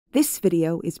This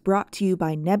video is brought to you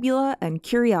by Nebula and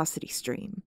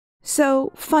CuriosityStream.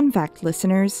 So, fun fact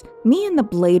listeners, me and the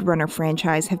Blade Runner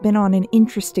franchise have been on an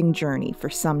interesting journey for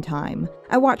some time.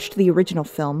 I watched the original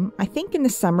film, I think in the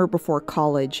summer before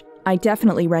college. I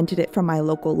definitely rented it from my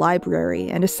local library,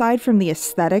 and aside from the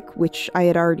aesthetic, which I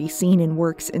had already seen in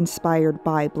works inspired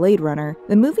by Blade Runner,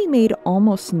 the movie made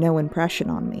almost no impression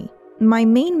on me. My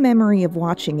main memory of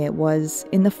watching it was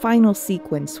in the final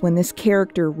sequence when this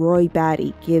character, Roy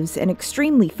Batty, gives an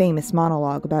extremely famous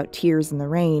monologue about tears in the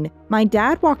rain. My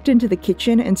dad walked into the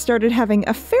kitchen and started having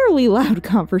a fairly loud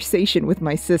conversation with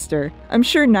my sister. I'm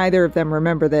sure neither of them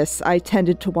remember this. I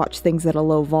tended to watch things at a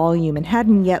low volume and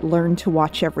hadn't yet learned to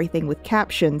watch everything with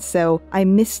captions, so I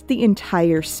missed the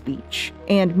entire speech.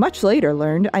 And much later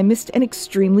learned I missed an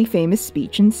extremely famous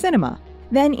speech in cinema.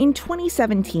 Then in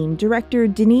 2017, director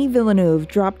Denis Villeneuve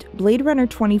dropped Blade Runner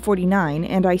 2049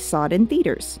 and I saw it in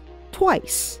theaters.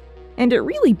 Twice. And it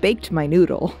really baked my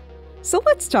noodle. So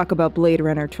let's talk about Blade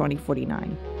Runner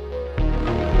 2049.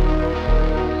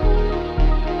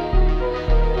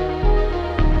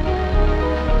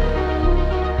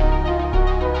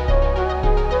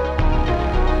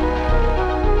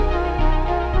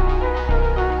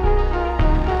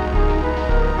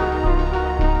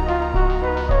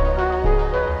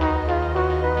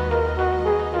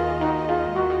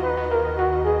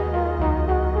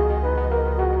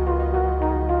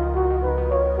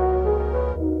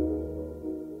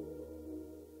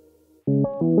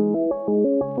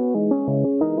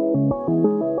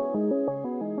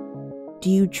 Do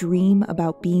you dream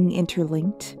about being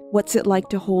interlinked? What's it like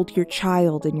to hold your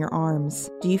child in your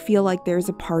arms? Do you feel like there's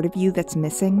a part of you that's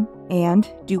missing?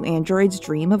 And do androids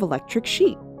dream of electric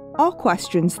sheep? All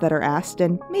questions that are asked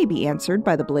and maybe answered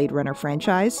by the Blade Runner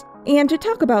franchise. And to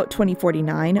talk about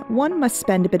 2049, one must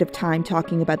spend a bit of time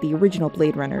talking about the original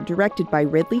Blade Runner, directed by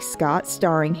Ridley Scott,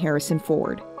 starring Harrison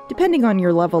Ford. Depending on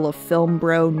your level of film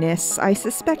bro-ness, I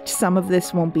suspect some of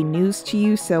this won't be news to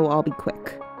you, so I'll be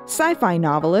quick. Sci-fi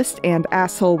novelist and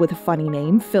asshole with a funny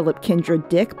name, Philip Kindred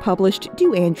Dick, published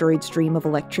Do Androids Dream of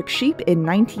Electric Sheep in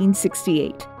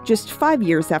 1968, just 5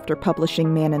 years after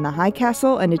publishing Man in the High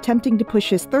Castle and attempting to push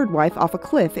his third wife off a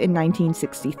cliff in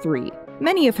 1963.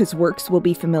 Many of his works will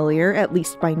be familiar, at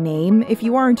least by name. If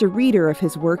you aren't a reader of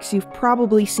his works, you've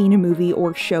probably seen a movie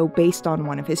or show based on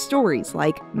one of his stories,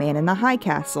 like Man in the High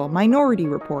Castle, Minority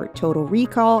Report, Total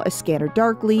Recall, A Scanner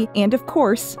Darkly, and of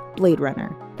course, Blade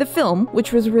Runner. The film,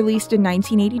 which was released in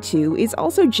 1982, is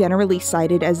also generally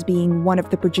cited as being one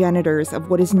of the progenitors of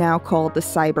what is now called the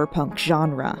cyberpunk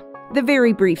genre. The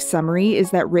very brief summary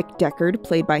is that Rick Deckard,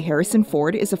 played by Harrison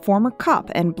Ford, is a former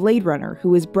cop and Blade Runner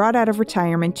who is brought out of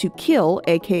retirement to kill,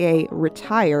 aka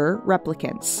retire,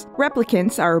 replicants.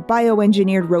 Replicants are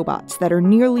bioengineered robots that are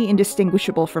nearly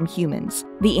indistinguishable from humans,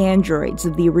 the androids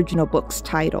of the original book's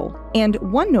title. And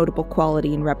one notable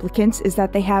quality in replicants is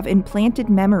that they have implanted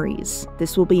memories.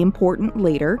 This will be important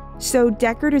later. So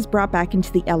Deckard is brought back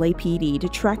into the LAPD to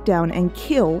track down and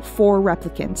kill 4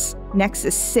 replicants.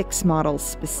 Nexus 6 models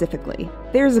specifically.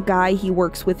 There's a guy he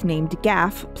works with named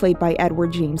Gaff, played by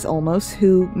Edward James Olmos,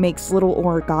 who makes little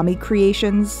origami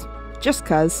creations, just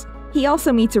cuz. He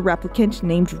also meets a replicant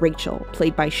named Rachel,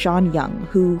 played by Sean Young,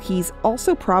 who he's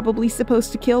also probably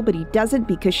supposed to kill, but he doesn't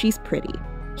because she's pretty.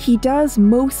 He does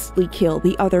mostly kill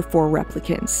the other 4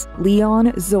 replicants,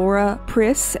 Leon, Zora,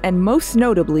 Pris, and most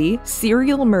notably,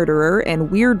 serial murderer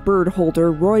and weird bird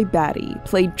holder Roy Batty,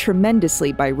 played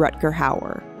tremendously by Rutger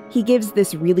Hauer. He gives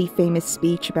this really famous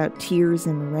speech about tears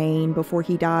and rain before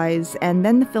he dies, and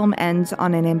then the film ends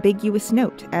on an ambiguous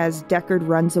note as Deckard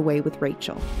runs away with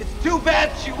Rachel. It's too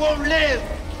bad she won't live,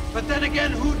 but then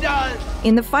again, who does?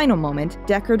 In the final moment,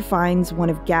 Deckard finds one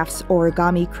of Gaff's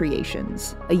origami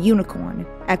creations, a unicorn,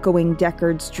 echoing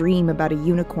Deckard's dream about a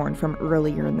unicorn from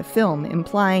earlier in the film,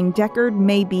 implying Deckard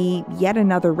may be yet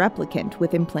another replicant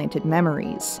with implanted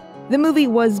memories. The movie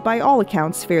was, by all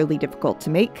accounts, fairly difficult to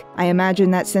make. I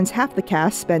imagine that since half the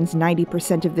cast spends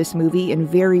 90% of this movie in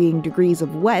varying degrees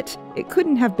of wet, it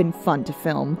couldn't have been fun to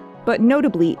film. But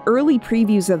notably, early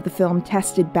previews of the film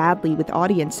tested badly with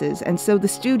audiences, and so the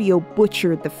studio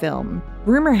butchered the film.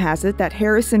 Rumor has it that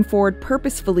Harrison Ford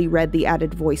purposefully read the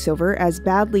added voiceover as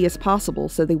badly as possible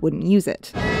so they wouldn't use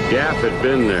it. Gaff had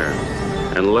been there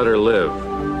and let her live.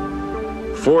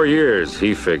 4 years,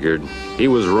 he figured. He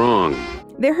was wrong.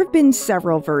 There have been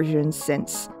several versions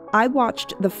since. I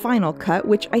watched the final cut,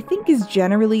 which I think is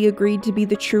generally agreed to be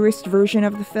the truest version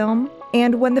of the film.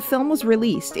 And when the film was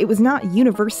released, it was not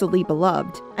universally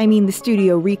beloved. I mean, the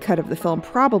studio recut of the film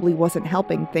probably wasn't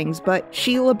helping things, but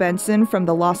Sheila Benson from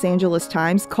the Los Angeles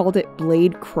Times called it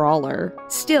Blade Crawler.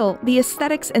 Still, the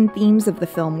aesthetics and themes of the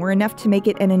film were enough to make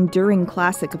it an enduring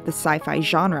classic of the sci-fi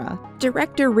genre.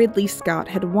 Director Ridley Scott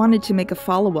had wanted to make a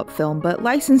follow-up film, but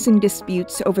licensing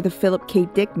disputes over the Philip K.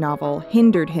 Dick novel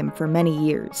hindered him for many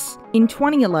years. In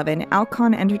 2011,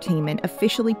 Alcon Entertainment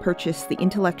officially purchased the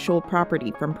intellectual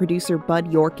property from producer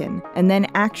Bud Yorkin, and then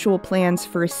actual plans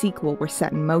for a sequel were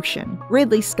set in motion.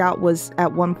 Ridley Scott was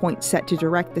at one point set to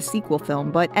direct the sequel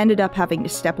film, but ended up having to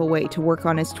step away to work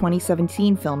on his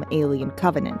 2017 film Alien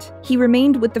Covenant. He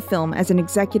remained with the film as an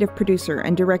executive producer,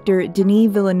 and director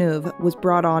Denis Villeneuve was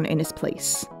brought on in his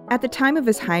place. At the time of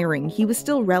his hiring, he was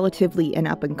still relatively an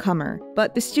up-and-comer,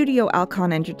 but the studio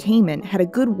Alcon Entertainment had a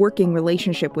good working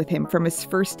relationship with him from his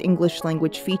first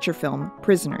English-language feature film,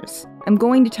 Prisoners. I'm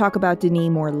going to talk about Denis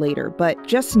more later, but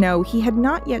just know he had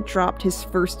not yet dropped his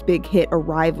first big hit,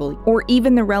 Arrival, or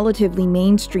even the relatively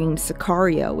mainstream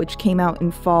Sicario, which came out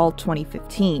in fall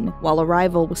 2015, while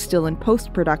Arrival was still in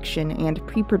post-production and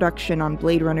pre-production on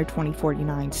Blade Runner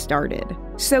 2049 started.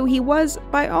 So he was,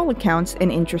 by all accounts,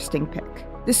 an interesting pick.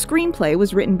 The screenplay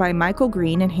was written by Michael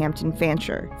Green and Hampton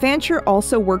Fancher. Fancher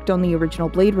also worked on the original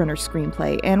Blade Runner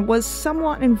screenplay and was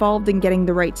somewhat involved in getting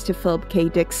the rights to Philip K.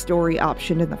 Dick's story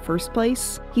optioned in the first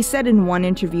place. He said in one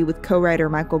interview with co-writer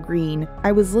Michael Green,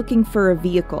 "I was looking for a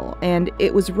vehicle, and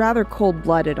it was rather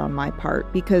cold-blooded on my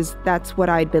part, because that's what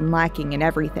I'd been lacking in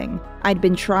everything. I'd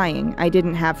been trying. I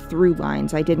didn't have through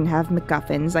lines, I didn't have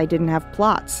MacGuffins, I didn't have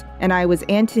plots, and I was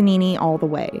Antonini all the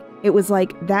way. It was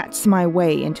like, that's my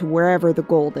way into wherever the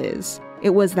gold is.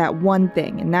 It was that one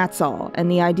thing, and that's all,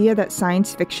 and the idea that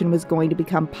science fiction was going to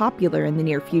become popular in the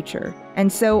near future.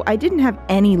 And so I didn't have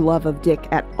any love of Dick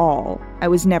at all. I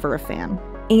was never a fan."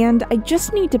 And I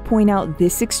just need to point out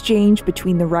this exchange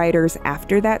between the writers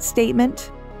after that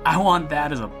statement. I want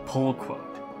that as a pull quote.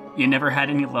 You never had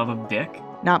any love of Dick?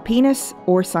 Not penis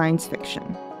or science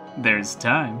fiction. There's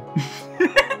time.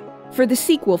 For the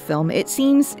sequel film, it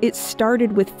seems it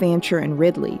started with Fancher and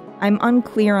Ridley. I'm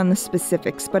unclear on the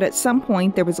specifics, but at some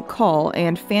point there was a call,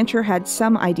 and Fancher had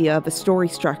some idea of a story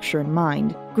structure in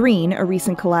mind. Green, a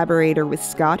recent collaborator with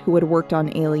Scott who had worked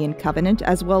on Alien Covenant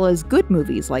as well as good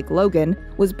movies like Logan,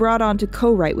 was brought on to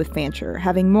co-write with Fancher,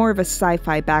 having more of a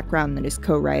sci-fi background than his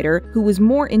co-writer, who was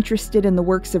more interested in the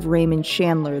works of Raymond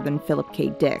Chandler than Philip K.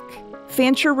 Dick.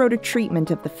 Fancher wrote a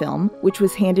treatment of the film, which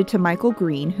was handed to Michael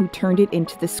Green, who turned it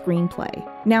into the screenplay.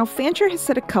 Now, Fancher has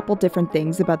said a couple different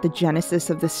things about the genesis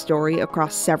of the story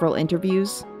across several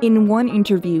interviews. In one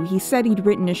interview, he said he'd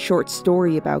written a short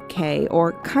story about Kay,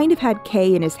 or kind of had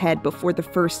Kay in his head before the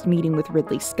first meeting with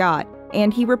Ridley Scott,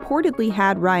 and he reportedly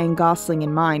had Ryan Gosling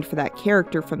in mind for that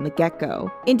character from the get-go.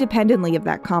 Independently of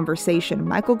that conversation,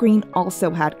 Michael Green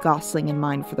also had Gosling in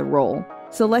mind for the role.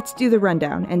 So let's do the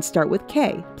rundown and start with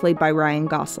Kay, played by Ryan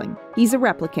Gosling. He's a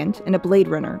replicant and a Blade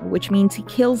Runner, which means he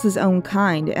kills his own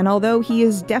kind, and although he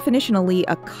is definitionally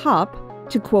a cop,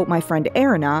 to quote my friend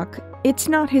Aronach, it's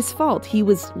not his fault. He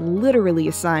was literally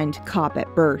assigned cop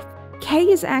at birth. Kay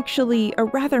is actually a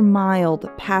rather mild,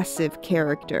 passive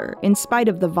character, in spite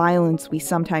of the violence we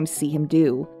sometimes see him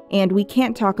do. And we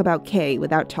can't talk about Kay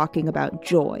without talking about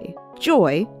Joy.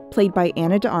 Joy, played by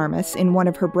Ana de Armas in one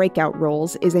of her breakout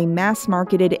roles, is a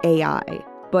mass-marketed AI.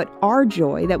 But our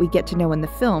Joy, that we get to know in the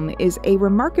film, is a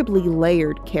remarkably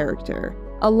layered character.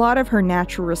 A lot of her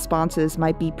natural responses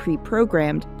might be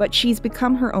pre-programmed, but she's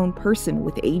become her own person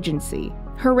with agency.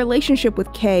 Her relationship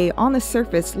with Kay, on the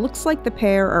surface, looks like the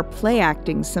pair are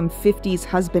play-acting some 50s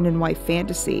husband and wife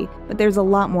fantasy, but there's a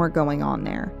lot more going on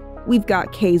there. We've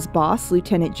got Kay's boss,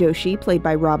 Lieutenant Joshi, played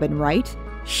by Robin Wright.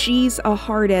 She's a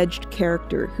hard-edged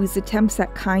character whose attempts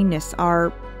at kindness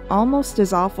are almost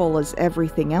as awful as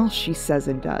everything else she says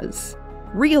and does.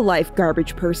 Real-life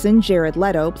garbage person Jared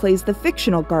Leto plays the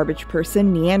fictional garbage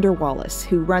person Neander Wallace,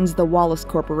 who runs the Wallace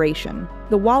Corporation.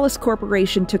 The Wallace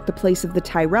Corporation took the place of the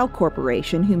Tyrell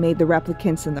Corporation, who made the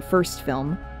replicants in the first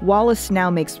film. Wallace now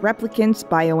makes replicants,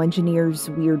 bioengineers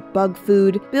weird bug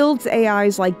food, builds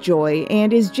AIs like Joy,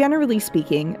 and is generally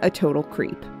speaking a total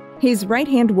creep. His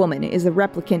right-hand woman is a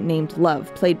replicant named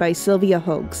Love, played by Sylvia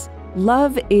Hoeks.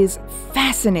 Love is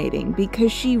fascinating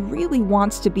because she really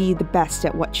wants to be the best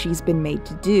at what she's been made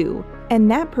to do,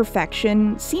 and that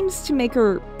perfection seems to make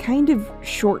her kind of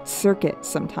short-circuit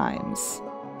sometimes.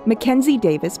 Mackenzie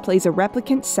Davis plays a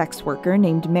replicant sex worker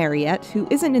named Mariette who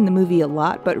isn't in the movie a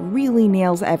lot but really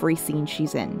nails every scene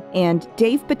she's in. And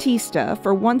Dave Bautista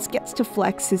for once gets to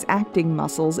flex his acting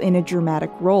muscles in a dramatic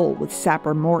role with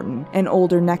Sapper Morton, an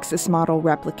older Nexus model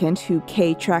replicant who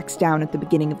Kay tracks down at the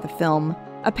beginning of the film.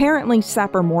 Apparently,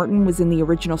 Sapper Morton was in the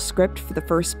original script for the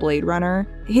first Blade Runner.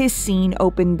 His scene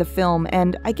opened the film,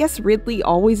 and I guess Ridley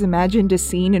always imagined a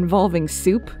scene involving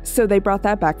soup, so they brought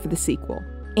that back for the sequel.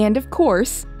 And of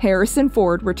course, Harrison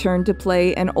Ford returned to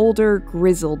play an older,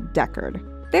 grizzled Deckard.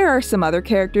 There are some other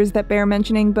characters that bear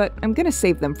mentioning, but I'm gonna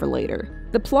save them for later.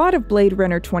 The plot of Blade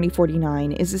Runner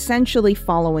 2049 is essentially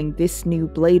following this new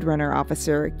Blade Runner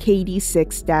officer,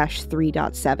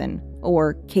 KD6-3.7,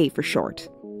 or K for short.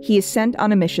 He is sent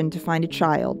on a mission to find a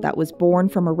child that was born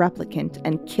from a replicant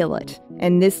and kill it,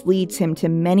 and this leads him to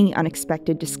many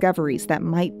unexpected discoveries that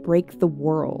might break the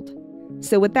world.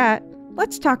 So with that,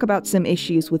 let's talk about some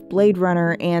issues with Blade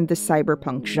Runner and the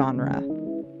cyberpunk genre.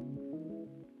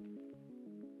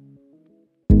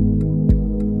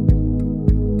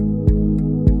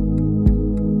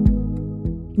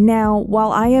 Now,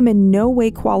 while I am in no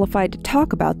way qualified to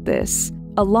talk about this,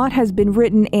 a lot has been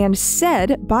written and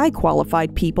said by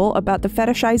qualified people about the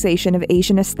fetishization of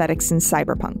Asian aesthetics in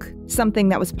cyberpunk, something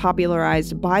that was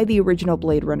popularized by the original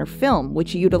Blade Runner film,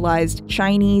 which utilized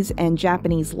Chinese and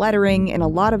Japanese lettering in a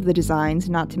lot of the designs,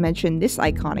 not to mention this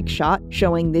iconic shot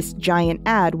showing this giant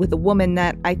ad with a woman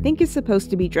that I think is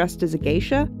supposed to be dressed as a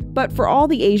geisha. But for all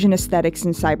the Asian aesthetics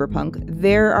in cyberpunk,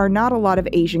 there are not a lot of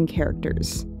Asian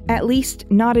characters. At least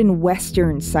not in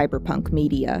Western cyberpunk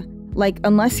media. Like,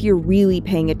 unless you're really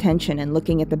paying attention and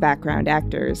looking at the background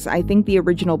actors, I think the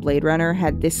original Blade Runner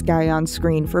had this guy on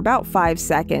screen for about 5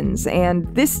 seconds, and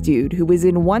this dude who was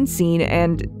in one scene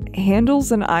and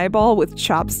handles an eyeball with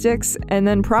chopsticks and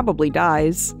then probably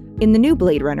dies. In the new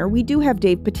Blade Runner, we do have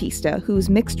Dave Bautista, who's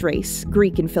mixed race,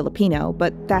 Greek and Filipino,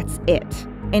 but that's it.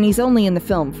 And he's only in the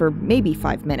film for maybe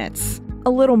 5 minutes. A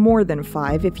little more than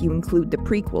 5 if you include the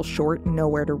prequel short,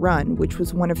 Nowhere to Run, which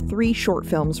was one of 3 short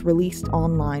films released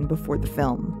online before the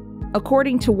film.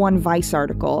 According to one Vice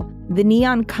article, the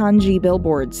neon kanji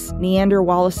billboards, Neander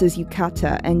Wallace's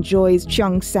yukata and Joy's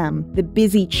Cheongsam, the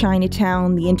busy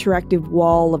Chinatown, the interactive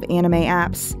wall of anime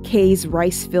apps, Kay's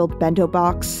rice-filled bento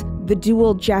box, the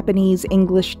dual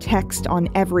Japanese-English text on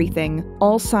everything,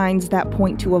 all signs that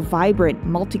point to a vibrant,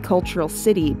 multicultural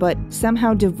city, but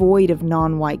somehow devoid of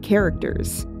non-white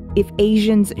characters. If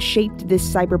Asians shaped this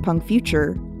cyberpunk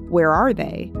future, where are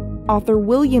they? Author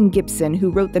William Gibson,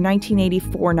 who wrote the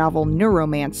 1984 novel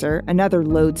Neuromancer, another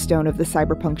lodestone of the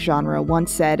cyberpunk genre,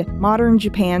 once said, "Modern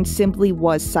Japan simply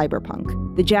was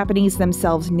cyberpunk. The Japanese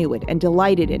themselves knew it and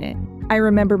delighted in it. I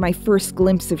remember my first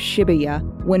glimpse of Shibuya,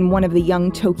 when one of the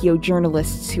young Tokyo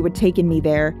journalists who had taken me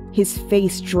there, his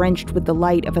face drenched with the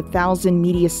light of 1,000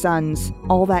 media suns,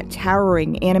 all that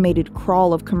towering animated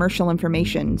crawl of commercial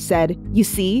information, said, 'You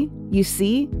see? You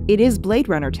see? It is Blade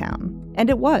Runner Town.' And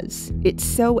it was. It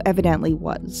so evidently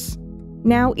was."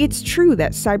 Now, it's true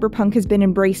that cyberpunk has been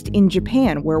embraced in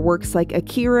Japan, where works like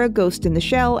Akira, Ghost in the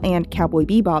Shell, and Cowboy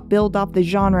Bebop build off the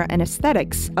genre and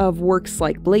aesthetics of works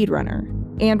like Blade Runner.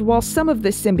 And while some of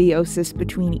the symbiosis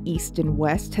between East and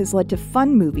West has led to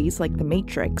fun movies like The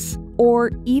Matrix,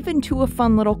 or even to a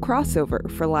fun little crossover,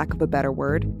 for lack of a better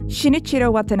word,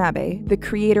 Shinichiro Watanabe, the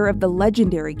creator of the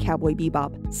legendary Cowboy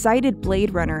Bebop, cited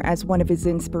Blade Runner as one of his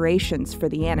inspirations for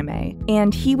the anime,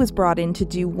 and he was brought in to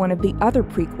do one of the other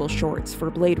prequel shorts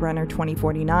for Blade Runner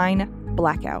 2049,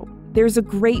 Blackout. There's a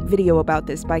great video about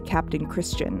this by Captain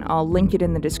Christian, I'll link it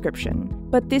in the description.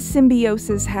 But this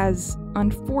symbiosis has,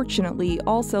 unfortunately,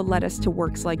 also led us to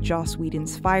works like Joss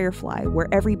Whedon's Firefly, where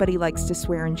everybody likes to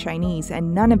swear in Chinese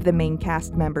and none of the main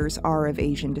cast members are of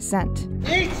Asian descent.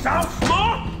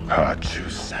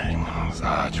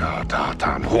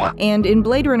 And in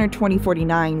Blade Runner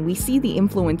 2049, we see the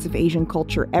influence of Asian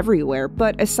culture everywhere,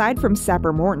 but aside from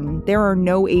Sapper Morton, there are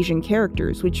no Asian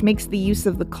characters, which makes the use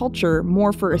of the culture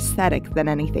more for aesthetic than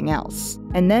anything else.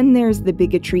 And then there's the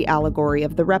bigotry allegory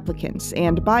of the replicants,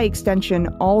 and by extension,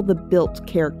 all the built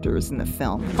characters in the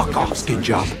film. Fuck off, skin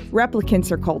job.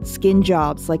 Replicants are called skin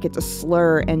jobs like it's a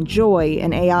slur, and Joy,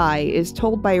 an AI, is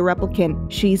told by a replicant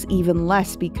she's even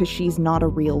less because she's not a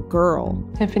real girl.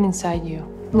 I've been inside you.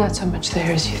 Not so much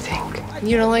there as you think.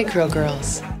 You don't like real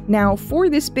girls. Now, for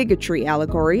this bigotry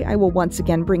allegory, I will once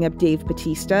again bring up Dave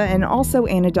Bautista and also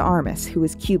Ana de Armas, who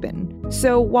is Cuban.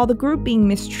 So, while the group being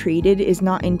mistreated is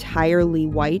not entirely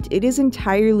white, it is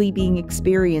entirely being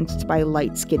experienced by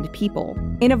light-skinned people.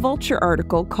 In a Vulture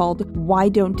article called Why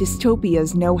Don't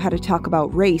Dystopias Know How to Talk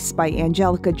About Race by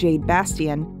Angelica Jade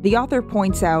Bastian, the author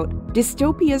points out,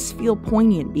 dystopias feel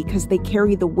poignant because they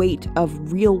carry the weight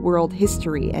of real-world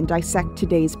history and dissect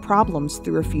today's problems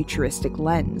through a futuristic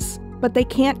lens. But they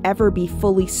can't ever be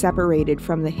fully separated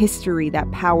from the history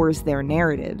that powers their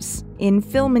narratives. In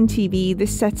film and TV,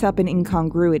 this sets up an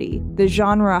incongruity. The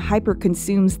genre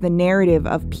hyperconsumes the narrative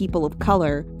of people of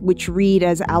color, which read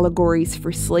as allegories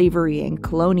for slavery and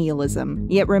colonialism,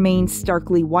 yet remains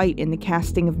starkly white in the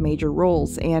casting of major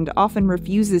roles, and often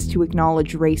refuses to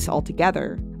acknowledge race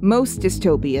altogether. Most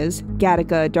dystopias,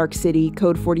 Gattaca, Dark City,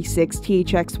 Code 46,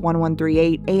 THX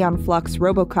 1138, Aeon Flux,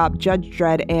 RoboCop, Judge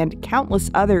Dredd, and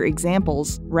countless other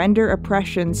examples, render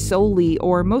oppression solely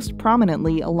or most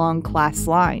prominently along class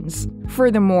lines.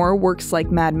 Furthermore, works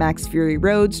like Mad Max Fury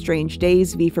Road, Strange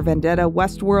Days, V for Vendetta,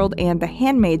 Westworld, and The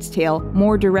Handmaid's Tale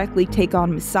more directly take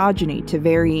on misogyny to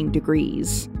varying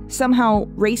degrees. Somehow,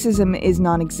 racism is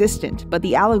non-existent, but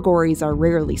the allegories are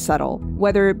rarely subtle.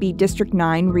 Whether it be District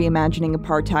 9 reimagining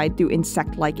apartheid through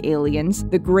insect-like aliens,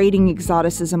 the grating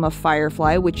exoticism of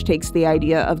Firefly, which takes the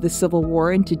idea of the Civil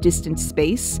War into distant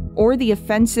space, or the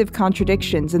offensive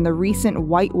contradictions in the recent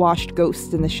whitewashed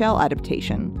Ghost in the Shell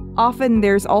adaptation. Often,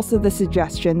 there's also the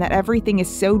suggestion that everything is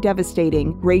so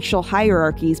devastating, racial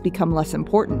hierarchies become less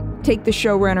important. Take the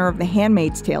showrunner of The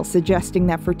Handmaid's Tale suggesting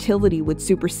that fertility would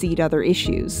supersede other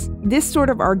issues. This sort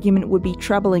of argument would be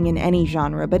troubling in any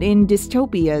genre, but in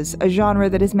dystopias, a genre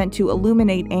that is meant to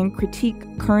illuminate and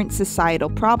critique current societal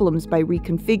problems by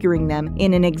reconfiguring them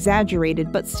in an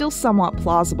exaggerated but still somewhat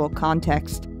plausible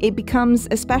context, it becomes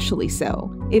especially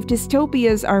so. If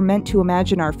dystopias are meant to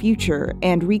imagine our future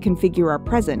and reconfigure our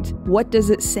present, what does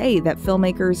it say that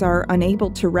filmmakers are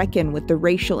unable to reckon with the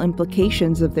racial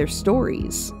implications of their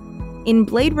stories? In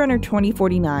Blade Runner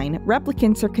 2049,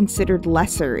 replicants are considered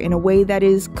lesser in a way that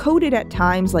is coded at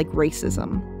times like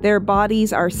racism. Their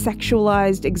bodies are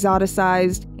sexualized,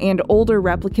 exoticized, and older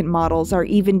replicant models are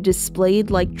even displayed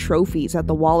like trophies at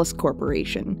the Wallace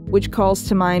Corporation, which calls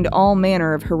to mind all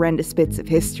manner of horrendous bits of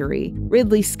history.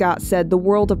 Ridley Scott said the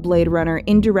world of Blade Runner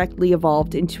indirectly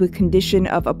evolved into a condition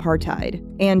of apartheid,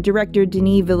 and director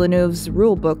Denis Villeneuve's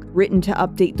rulebook, written to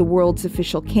update the world's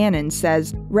official canon,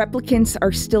 says replicants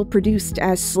are still produced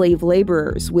as slave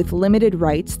laborers with limited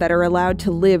rights that are allowed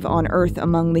to live on Earth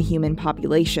among the human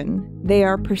population. They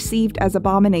are perceived as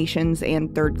abominations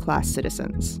and third-class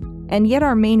citizens. And yet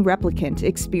our main replicant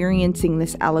experiencing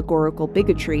this allegorical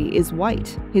bigotry is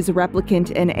white. His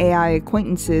replicant and AI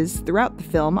acquaintances throughout the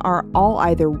film are all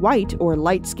either white or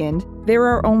light-skinned. There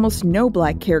are almost no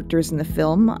black characters in the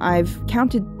film. I've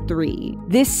counted 3.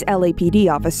 This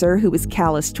LAPD officer who is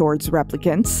callous towards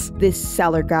replicants, this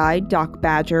cellar guy, Doc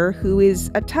Badger, who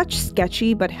is a touch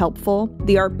sketchy but helpful.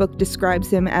 The art book describes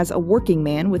him as a working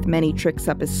man with many tricks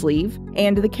up his sleeve,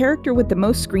 and the character with the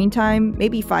most screen time,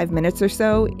 maybe 5 minutes or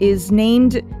so, is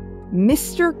named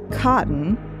Mr.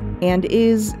 Cotton and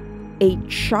is a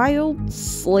child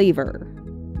slaver.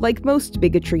 Like most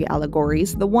bigotry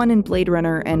allegories, the one in Blade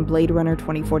Runner and Blade Runner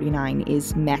 2049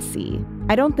 is messy.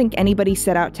 I don't think anybody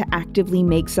set out to actively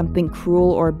make something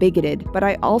cruel or bigoted, but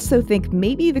I also think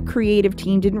maybe the creative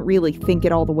team didn't really think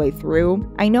it all the way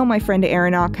through. I know my friend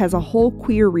Aronok has a whole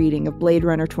queer reading of Blade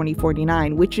Runner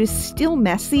 2049, which is still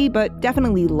messy, but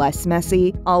definitely less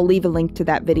messy. I'll leave a link to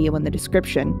that video in the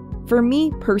description. For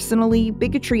me, personally,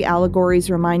 bigotry allegories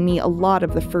remind me a lot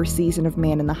of the first season of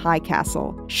Man in the High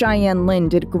Castle. Cheyenne Lynn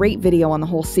did a great video on the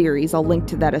whole series, I'll link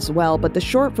to that as well, but the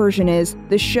short version is,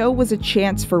 the show was a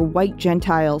chance for white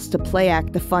Gentiles to play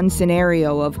act the fun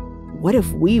scenario of, what if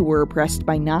we were oppressed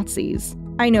by Nazis?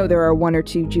 I know there are 1 or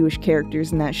 2 Jewish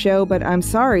characters in that show, but I'm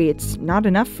sorry, it's not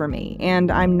enough for me,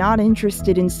 and I'm not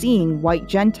interested in seeing white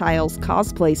Gentiles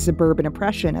cosplay suburban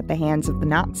oppression at the hands of the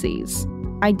Nazis.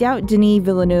 I doubt Denis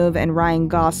Villeneuve and Ryan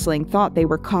Gosling thought they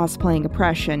were cosplaying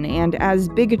oppression, and as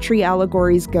bigotry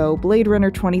allegories go, Blade Runner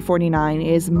 2049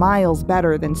 is miles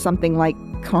better than something like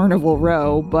Carnival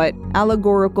Row, but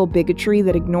allegorical bigotry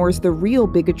that ignores the real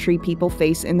bigotry people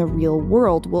face in the real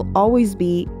world will always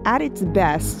be, at its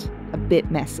best, a bit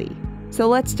messy. So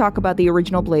let's talk about the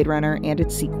original Blade Runner and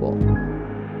its sequel.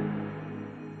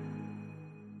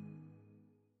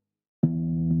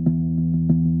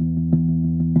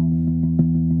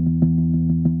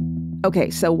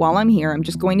 Okay, so while I'm here, I'm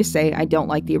just going to say I don't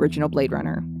like the original Blade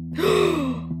Runner.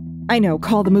 I know,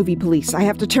 call the movie police. I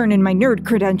have to turn in my nerd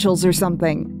credentials or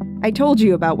something. I told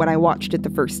you about when I watched it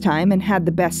the first time and had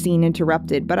the best scene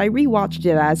interrupted, but I rewatched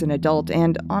it as an adult,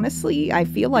 and honestly, I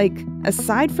feel like,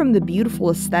 aside from the beautiful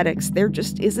aesthetics, there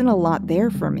just isn't a lot there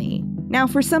for me. Now,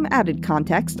 for some added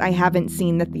context, I haven't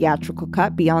seen the theatrical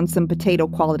cut beyond some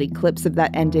potato-quality clips of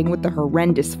that ending with the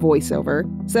horrendous voiceover,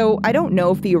 so I don't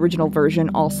know if the original version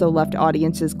also left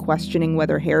audiences questioning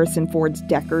whether Harrison Ford's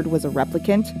Deckard was a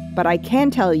replicant, but I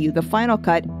can tell you the final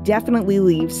cut definitely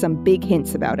leaves some big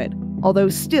hints about it, although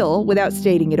still without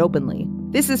stating it openly.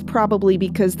 This is probably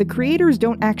because the creators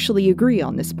don't actually agree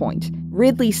on this point.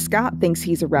 Ridley Scott thinks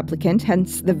he's a replicant,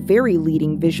 hence the very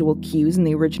leading visual cues in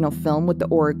the original film with the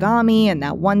origami and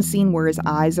that one scene where his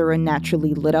eyes are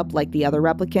unnaturally lit up like the other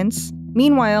replicants.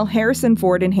 Meanwhile, Harrison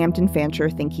Ford and Hampton Fancher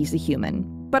think he's a human.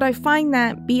 But I find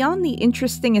that, beyond the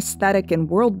interesting aesthetic and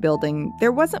world building,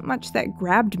 there wasn't much that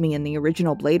grabbed me in the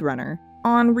original Blade Runner.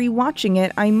 On rewatching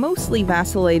it, I mostly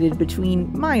vacillated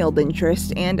between mild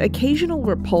interest and occasional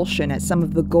repulsion at some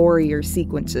of the gorier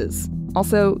sequences.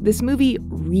 Also, this movie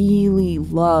really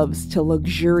loves to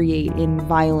luxuriate in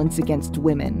violence against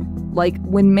women. Like,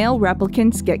 when male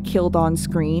replicants get killed on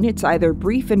screen, it's either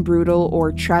brief and brutal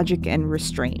or tragic and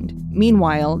restrained.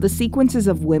 Meanwhile, the sequences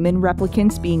of women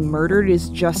replicants being murdered is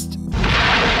just...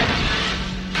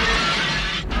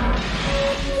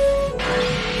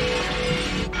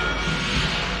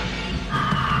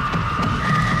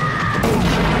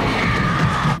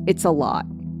 it's a lot.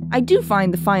 I do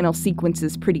find the final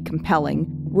sequences pretty compelling.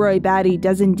 Roy Batty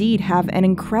does indeed have an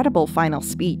incredible final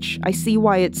speech. I see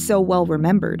why it's so well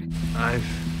remembered. I've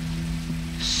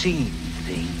seen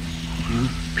things you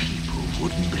people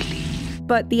wouldn't believe.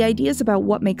 But the ideas about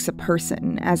what makes a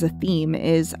person as a theme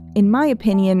is, in my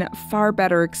opinion, far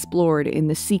better explored in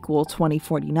the sequel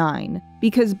 2049,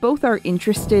 because both are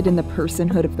interested in the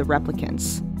personhood of the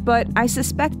replicants. But I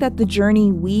suspect that the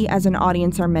journey we as an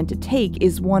audience are meant to take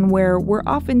is one where we're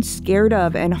often scared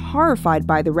of and horrified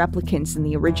by the replicants in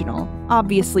the original.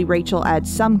 Obviously, Rachel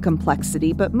adds some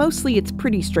complexity, but mostly it's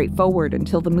pretty straightforward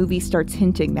until the movie starts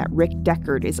hinting that Rick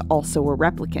Deckard is also a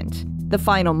replicant. The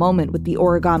final moment with the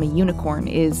origami unicorn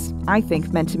is, I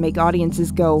think, meant to make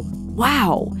audiences go,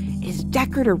 "Wow, is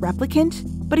Deckard a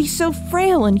replicant? But he's so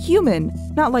frail and human,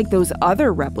 not like those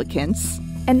other replicants."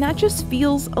 And that just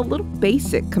feels a little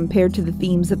basic compared to the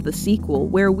themes of the sequel,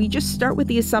 where we just start with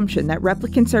the assumption that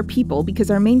replicants are people because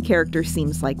our main character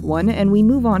seems like one, and we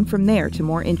move on from there to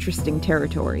more interesting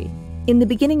territory. In the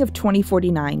beginning of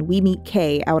 2049, we meet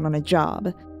Kay out on a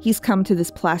job. He's come to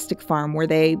this plastic farm where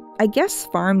they, I guess,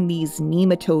 farm these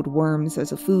nematode worms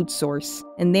as a food source,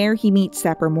 and there he meets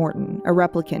Sapper Morton, a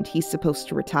replicant he's supposed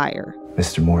to retire.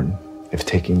 Mr. Morton, if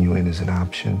taking you in is an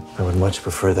option, I would much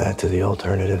prefer that to the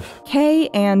alternative. Kay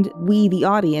and we, the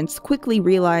audience, quickly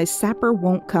realize Sapper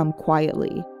won't come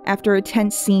quietly. After a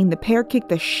tense scene, the pair kick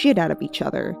the shit out of each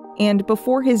other. And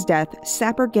before his death,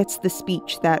 Sapper gets the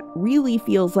speech that really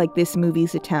feels like this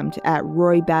movie's attempt at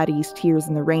Roy Batty's Tears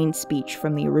in the Rain speech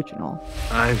from the original.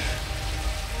 I've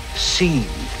seen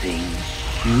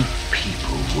things you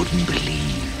people wouldn't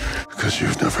believe. Because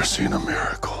you've never seen a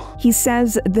miracle. He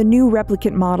says the new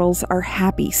replicant models are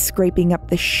happy scraping up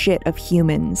the shit of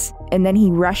humans, and then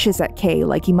he rushes at Kay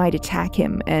like he might attack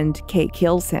him, and Kay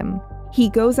kills him. He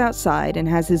goes outside and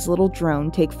has his little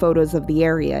drone take photos of the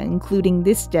area, including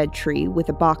this dead tree with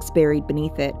a box buried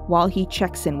beneath it, while he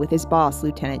checks in with his boss,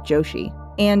 Lieutenant Joshi.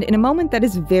 And in a moment that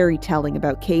is very telling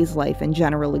about Kay's life and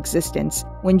general existence,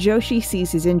 when Joshi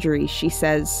sees his injuries, she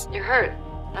says, "You're hurt.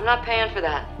 I'm not paying for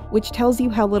that." Which tells you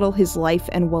how little his life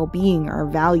and well-being are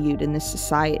valued in this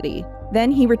society. Then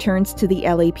he returns to the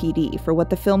LAPD for what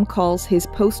the film calls his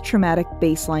post-traumatic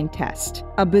baseline test,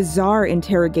 a bizarre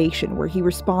interrogation where he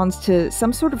responds to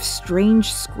some sort of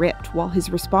strange script while his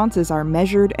responses are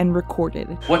measured and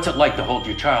recorded. What's it like to hold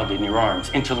your child in your arms?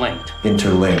 Interlinked.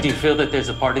 Interlinked. Do you feel that there's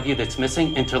a part of you that's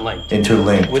missing? Interlinked.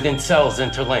 Interlinked. Within cells,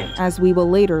 interlinked. As we will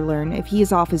later learn, if he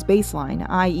is off his baseline,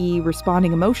 i.e.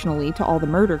 responding emotionally to all the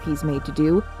murder he's made to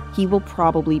do, he will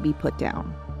probably be put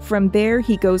down. From there,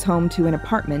 he goes home to an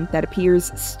apartment that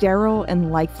appears sterile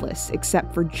and lifeless,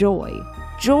 except for Joy.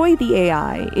 Joy, the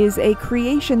AI, is a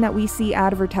creation that we see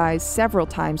advertised several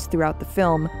times throughout the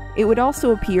film. It would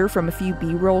also appear from a few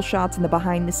B-roll shots in the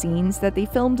behind the scenes that they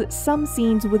filmed some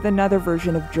scenes with another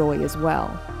version of Joy as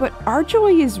well. But our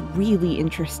Joy is really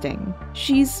interesting.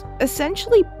 She's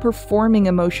essentially performing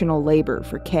emotional labor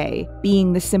for Kay,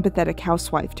 being the sympathetic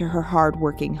housewife to her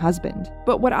hard-working husband.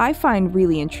 But what I find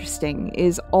really interesting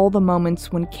is all the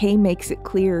moments when Kay makes it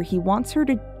clear he wants her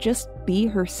to just be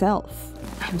herself.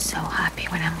 I'm so happy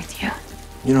when I'm with you.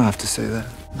 You don't have to say that.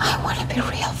 I want to be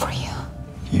real for you.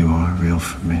 You are real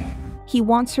for me. He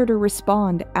wants her to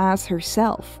respond as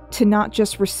herself, to not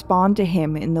just respond to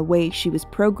him in the way she was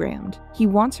programmed. He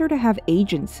wants her to have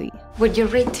agency. Would you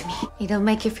read to me? It'll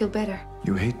make you feel better.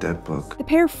 You hate that book. The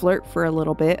pair flirt for a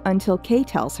little bit until Kay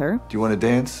tells her, Do you want to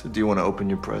dance, or do you want to open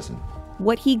your present?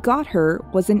 what he got her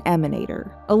was an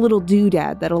emanator, a little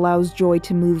doodad that allows Joy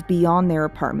to move beyond their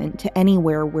apartment to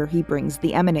anywhere where he brings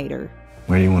the emanator.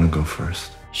 Where do you want to go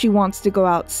first? She wants to go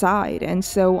outside, and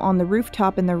so on the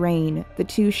rooftop in the rain, the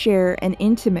two share an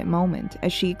intimate moment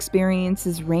as she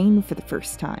experiences rain for the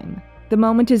first time. The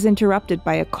moment is interrupted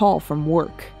by a call from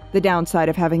work, the downside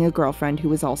of having a girlfriend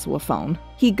who is also a phone.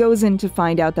 He goes in to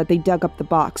find out that they dug up the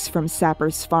box from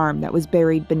Sapper's farm that was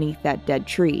buried beneath that dead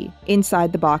tree.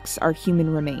 Inside the box are human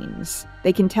remains.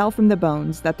 They can tell from the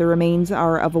bones that the remains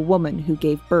are of a woman who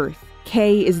gave birth.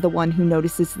 Kay is the one who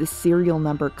notices the serial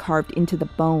number carved into the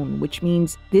bone, which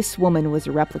means this woman was a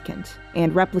replicant,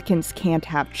 and replicants can't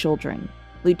have children.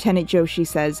 Lieutenant Joshi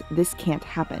says this can't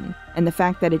happen, and the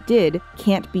fact that it did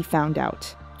can't be found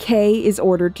out. Kay is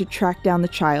ordered to track down the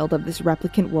child of this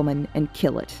replicant woman and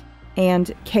kill it.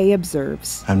 And Kay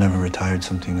observes, I've never retired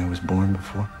something that was born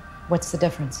before. What's the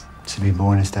difference? To be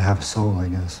born is to have a soul, I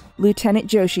guess. Lieutenant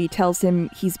Joshi tells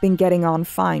him he's been getting on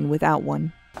fine without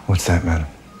one. What's that, madam?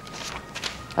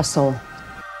 A soul.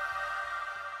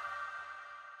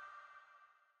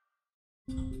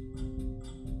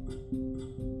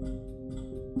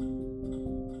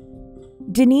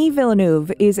 Denis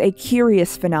Villeneuve is a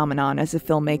curious phenomenon as a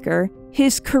filmmaker.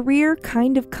 His career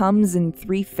kind of comes in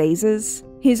 3 phases.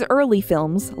 His early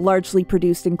films, largely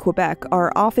produced in Quebec,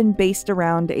 are often based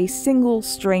around a single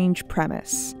strange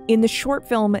premise. In the short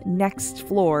film Next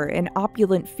Floor, an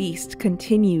opulent feast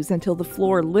continues until the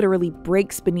floor literally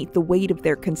breaks beneath the weight of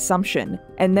their consumption,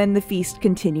 and then the feast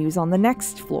continues on the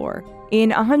next floor. In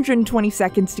 120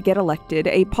 Seconds to Get Elected,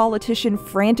 a politician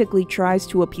frantically tries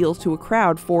to appeal to a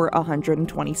crowd for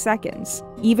 120 seconds.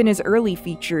 Even his early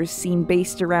features seem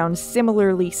based around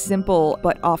similarly simple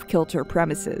but off-kilter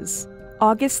premises.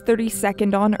 August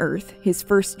 32nd on Earth, his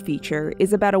first feature,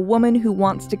 is about a woman who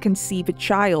wants to conceive a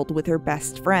child with her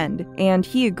best friend, and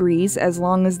he agrees as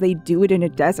long as they do it in a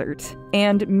desert.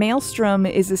 And Maelstrom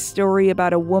is a story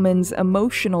about a woman's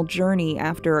emotional journey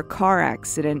after a car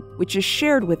accident, which is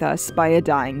shared with us by a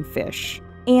dying fish.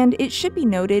 And it should be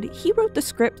noted, he wrote the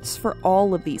scripts for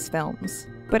all of these films.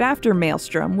 But after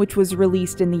Maelstrom, which was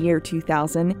released in the year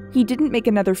 2000, he didn't make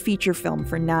another feature film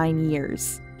for 9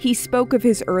 years. He spoke of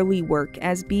his early work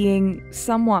as being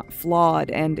somewhat flawed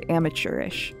and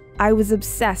amateurish. I was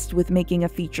obsessed with making a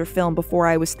feature film before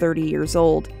I was 30 years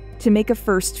old. To make a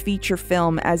first feature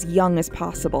film as young as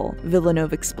possible,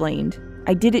 Villeneuve explained.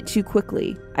 I did it too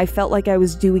quickly. I felt like I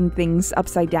was doing things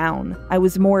upside down. I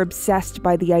was more obsessed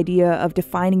by the idea of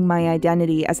defining my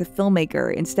identity as a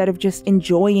filmmaker instead of just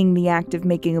enjoying the act of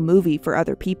making a movie for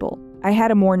other people. I had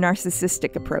a more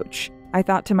narcissistic approach. I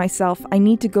thought to myself, I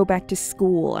need to go back to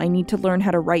school, I need to learn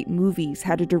how to write movies,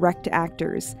 how to direct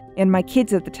actors, and my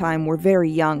kids at the time were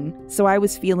very young, so I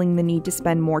was feeling the need to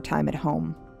spend more time at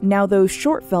home. Now those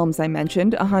short films I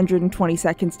mentioned, 120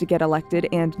 Seconds to Get Elected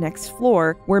and Next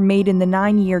Floor, were made in the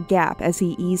 9-year gap as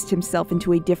he eased himself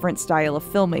into a different style of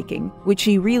filmmaking, which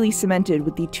he really cemented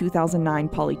with the 2009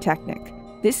 Polytechnic.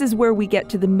 This is where we get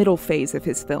to the middle phase of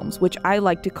his films, which I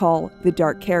like to call the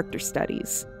dark character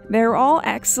studies. They're all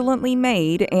excellently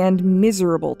made and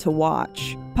miserable to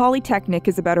watch. Polytechnic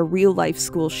is about a real-life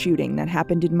school shooting that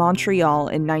happened in Montreal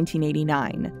in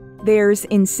 1989. There's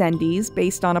Incendies,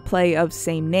 based on a play of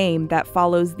same name that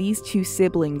follows these 2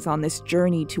 siblings on this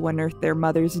journey to unearth their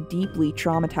mother's deeply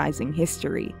traumatizing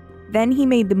history. Then he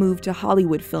made the move to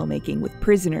Hollywood filmmaking with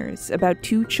Prisoners, about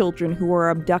 2 children who are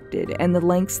abducted and the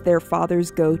lengths their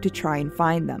fathers go to try and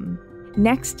find them.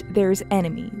 Next, there's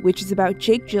Enemy, which is about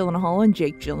Jake Gyllenhaal and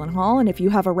Jake Gyllenhaal, and if you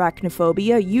have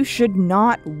arachnophobia, you should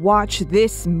not watch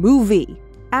this movie!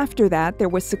 After that, there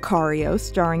was Sicario,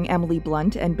 starring Emily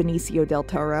Blunt and Benicio del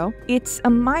Toro. It's a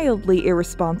mildly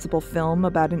irresponsible film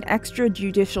about an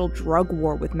extrajudicial drug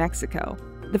war with Mexico.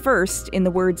 The first, in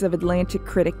the words of Atlantic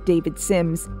critic David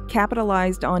Sims,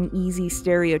 capitalized on easy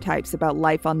stereotypes about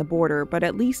life on the border, but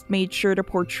at least made sure to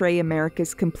portray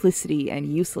America's complicity and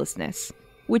uselessness.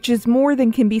 Which is more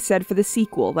than can be said for the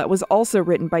sequel that was also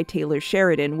written by Taylor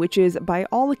Sheridan, which is, by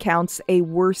all accounts, a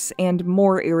worse and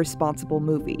more irresponsible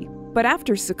movie. But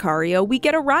after Sicario, we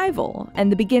get Arrival,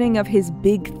 and the beginning of his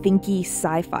big thinky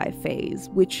sci-fi phase,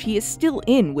 which he is still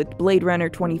in with Blade Runner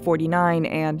 2049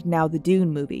 and now the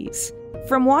Dune movies.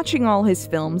 From watching all his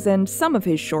films and some of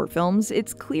his short films,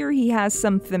 it's clear he has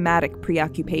some thematic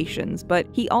preoccupations, but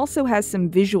he also has some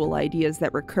visual ideas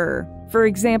that recur. For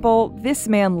example, this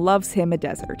man loves him a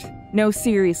desert. No,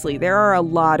 seriously, there are a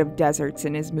lot of deserts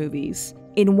in his movies.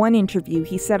 In one interview,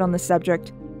 he said on the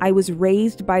subject, "I was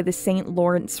raised by the St.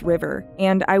 Lawrence River,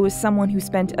 and I was someone who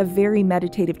spent a very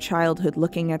meditative childhood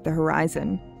looking at the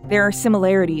horizon. There are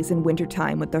similarities in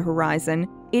wintertime with the horizon.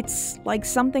 It's like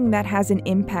something that has an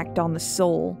impact on the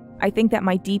soul. I think that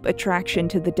my deep attraction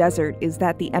to the desert is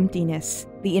that the emptiness,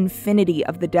 the infinity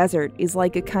of the desert is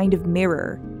like a kind of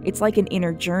mirror. It's like an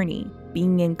inner journey,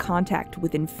 being in contact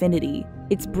with infinity.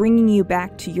 It's bringing you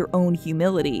back to your own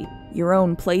humility, your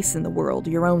own place in the world,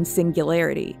 your own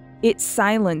singularity. Its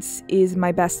silence is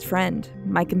my best friend,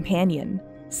 my companion.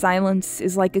 Silence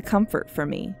is like a comfort for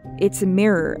me. It's a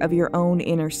mirror of your own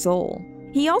inner soul."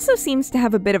 He also seems to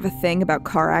have a bit of a thing about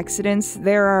car accidents.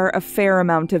 There are a fair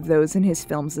amount of those in his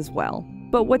films as well.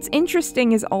 But what's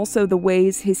interesting is also the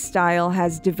ways his style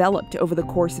has developed over the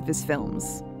course of his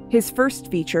films. His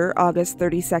first feature, August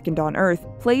 32nd on Earth,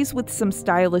 plays with some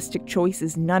stylistic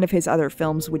choices none of his other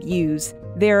films would use.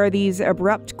 There are these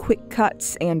abrupt quick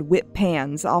cuts and whip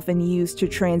pans, often used to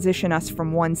transition us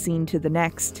from one scene to the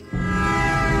next.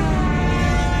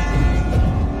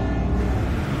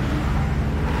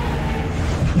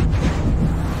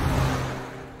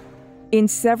 In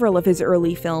several of his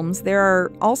early films, there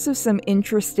are also some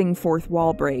interesting fourth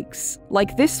wall breaks.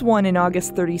 Like this one in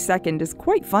August 32nd is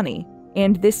quite funny,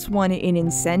 and this one in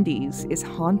Incendies is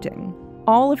haunting.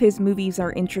 All of his movies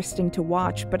are interesting to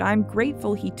watch, but I'm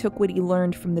grateful he took what he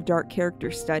learned from the dark character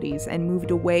studies and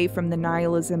moved away from the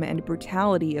nihilism and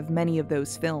brutality of many of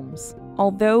those films.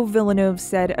 Although Villeneuve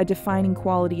said a defining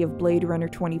quality of Blade Runner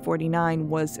 2049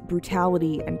 was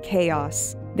brutality and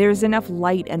chaos, there's enough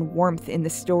light and warmth in the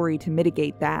story to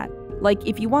mitigate that. Like,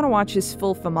 if you want to watch his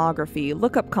full filmography,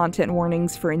 look up content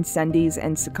warnings for Incendies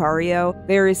and Sicario.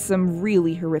 There is some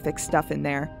really horrific stuff in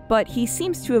there. But he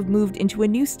seems to have moved into a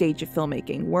new stage of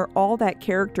filmmaking, where all that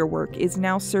character work is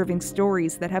now serving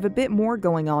stories that have a bit more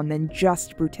going on than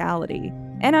just brutality.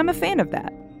 And I'm a fan of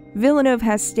that. Villeneuve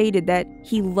has stated that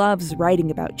he loves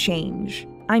writing about change.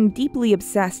 I'm deeply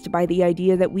obsessed by the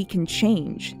idea that we can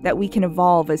change, that we can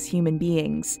evolve as human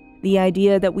beings. The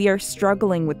idea that we are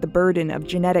struggling with the burden of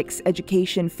genetics,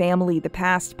 education, family, the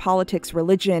past, politics,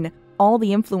 religion, all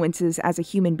the influences as a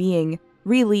human being.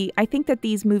 Really, I think that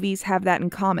these movies have that in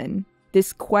common.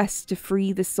 This quest to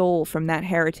free the soul from that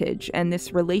heritage and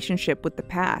this relationship with the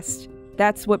past.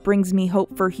 That's what brings me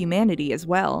hope for humanity as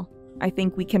well. I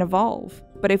think we can evolve.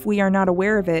 But if we are not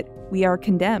aware of it, we are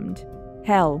condemned.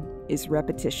 Hell is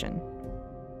repetition.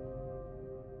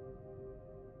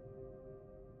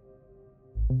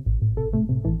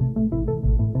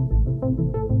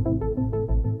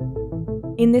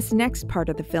 In this next part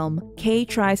of the film, Kay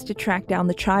tries to track down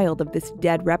the child of this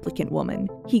dead replicant woman.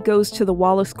 He goes to the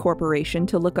Wallace Corporation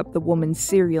to look up the woman's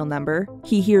serial number.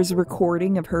 He hears a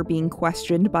recording of her being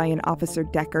questioned by an Officer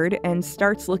Deckard and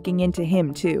starts looking into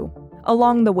him too.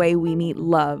 Along the way, we meet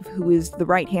Love, who is the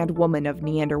right-hand woman of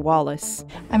Neander Wallace.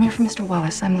 I'm here for Mr.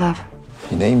 Wallace. I'm Love.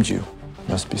 He named you.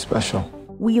 Must be special.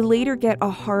 We later get a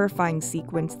horrifying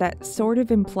sequence that sort of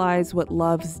implies what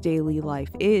Love's daily life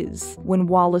is, when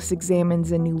Wallace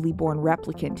examines a newly born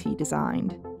replicant he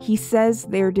designed. He says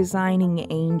they're designing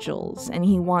angels, and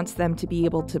he wants them to be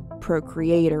able to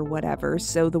procreate or whatever,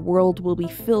 so the world will be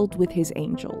filled with his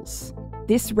angels.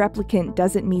 This replicant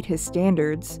doesn't meet his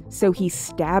standards, so he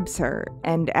stabs her,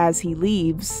 and as he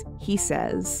leaves, he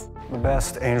says, "The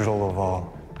best angel of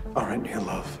all, aren't you,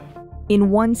 Love?" In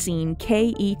one scene,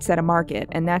 Kay eats at a market,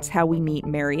 and that's how we meet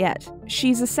Mariette.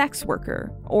 She's a sex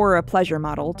worker, or a pleasure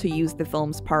model, to use the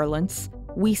film's parlance.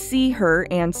 We see her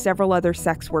and several other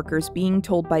sex workers being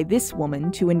told by this woman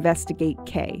to investigate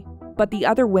Kay. But the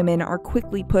other women are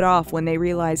quickly put off when they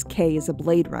realize Kay is a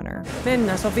Blade Runner.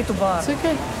 It's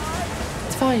okay.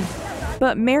 It's fine.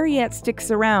 But Mariette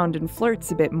sticks around and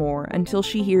flirts a bit more until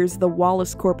she hears the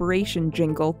Wallace Corporation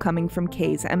jingle coming from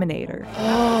Kay's emanator.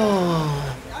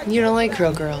 Oh, you don't like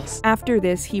real girls. After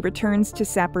this, he returns to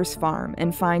Sapper's farm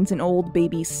and finds an old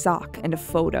baby's sock and a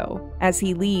photo. As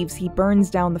he leaves, he burns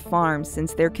down the farm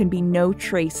since there can be no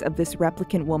trace of this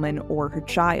replicant woman or her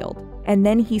child. And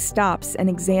then he stops and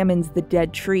examines the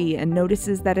dead tree and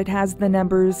notices that it has the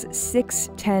numbers 6,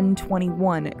 10,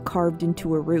 21 carved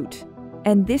into a root.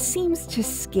 And this seems to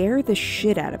scare the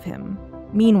shit out of him.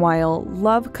 Meanwhile,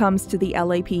 Love comes to the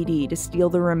LAPD to steal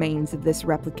the remains of this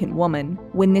replicant woman.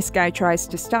 When this guy tries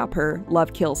to stop her,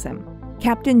 Love kills him.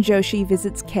 Captain Joshi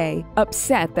visits Kay,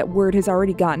 upset that word has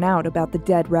already gotten out about the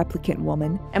dead replicant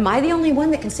woman. Am I the only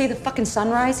one that can see the fucking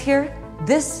sunrise here?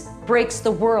 This breaks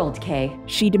the world, Kay.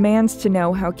 She demands to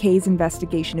know how Kay's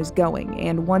investigation is going,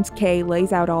 and once Kay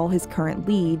lays out all his current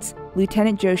leads,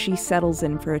 Lieutenant Joshi settles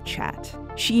in for a chat.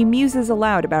 She muses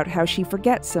aloud about how she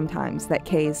forgets sometimes that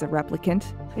Kay is a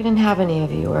replicant. We didn't have any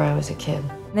of you where I was a kid.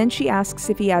 Then she asks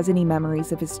if he has any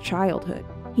memories of his childhood.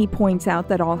 He points out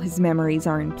that all his memories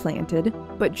are implanted,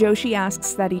 but Joshi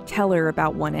asks that he tell her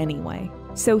about one anyway.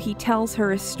 So he tells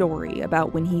her a story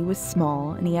about when he was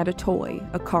small and he had a toy,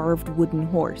 a carved wooden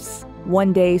horse.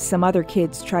 One day, some other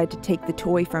kids tried to take the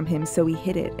toy from him, so he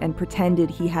hid it and pretended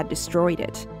he had destroyed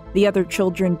it. The other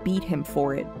children beat him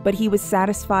for it, but he was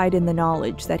satisfied in the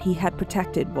knowledge that he had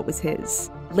protected what was his.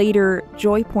 Later,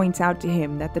 Joy points out to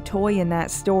him that the toy in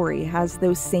that story has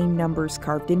those same numbers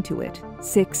carved into it,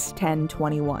 6, 10,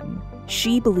 21.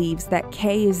 She believes that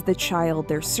Kay is the child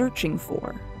they're searching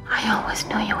for. I always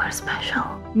knew you were special.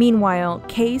 Meanwhile,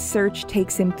 Kay's search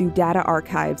takes him through data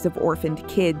archives of orphaned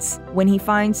kids. When he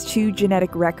finds 2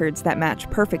 genetic records that match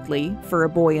perfectly, for a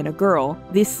boy and a girl,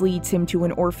 this leads him to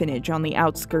an orphanage on the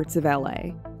outskirts of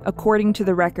LA. According to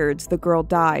the records, the girl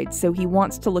died, so he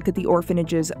wants to look at the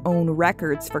orphanage's own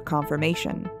records for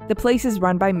confirmation. The place is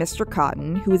run by Mr.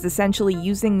 Cotton, who is essentially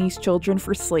using these children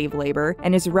for slave labor,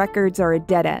 and his records are a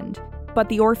dead end. But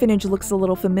the orphanage looks a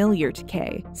little familiar to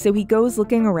Kay, so he goes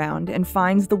looking around and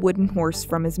finds the wooden horse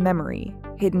from his memory,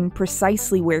 hidden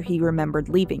precisely where he remembered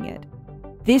leaving it.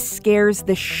 This scares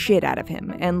the shit out of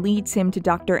him and leads him to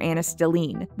Dr. Anna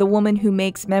Stelline, the woman who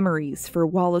makes memories for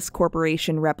Wallace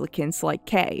Corporation replicants like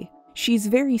Kay. She's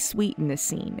very sweet in this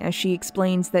scene, as she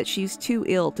explains that she's too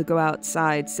ill to go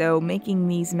outside, so making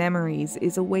these memories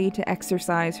is a way to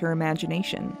exercise her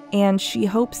imagination. And she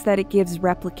hopes that it gives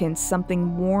replicants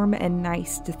something warm and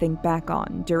nice to think back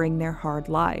on during their hard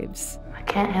lives. I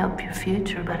can't help your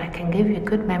future, but I can give you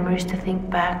good memories to think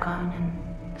back on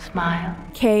and smile.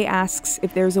 Kay asks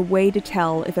if there's a way to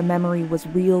tell if a memory was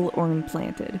real or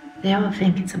implanted. They all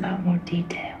think it's about more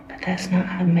detail, but that's not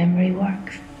how memory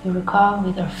works. We recall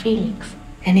with our feelings.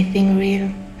 Anything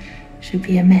real should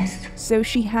be a mess. So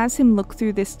she has him look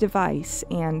through this device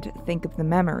and think of the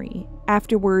memory.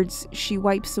 Afterwards, she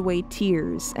wipes away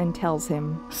tears and tells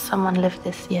him, Someone lived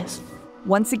this, yes.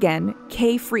 Once again,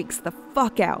 Kay freaks the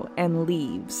fuck out and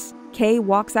leaves. Kay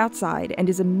walks outside and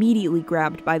is immediately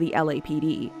grabbed by the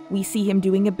LAPD. We see him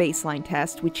doing a baseline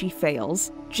test, which he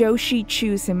fails. Joshi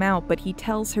chews him out, but he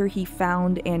tells her he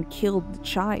found and killed the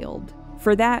child.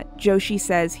 For that, Joshi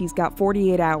says he's got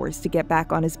 48 hours to get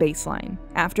back on his baseline.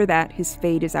 After that, his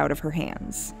fate is out of her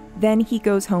hands. Then he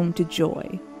goes home to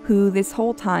Joy, who this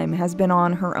whole time has been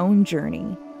on her own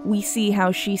journey. We see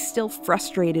how she's still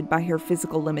frustrated by her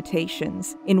physical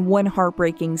limitations. In one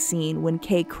heartbreaking scene, when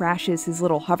Kay crashes his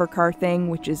little hovercar thing,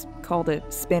 which is called a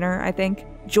spinner, I think,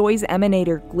 Joy's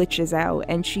emanator glitches out,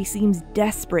 and she seems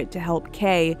desperate to help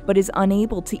Kay, but is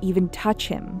unable to even touch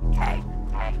him.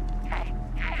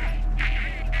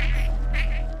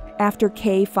 After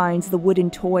Kay finds the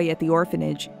wooden toy at the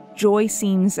orphanage, Joy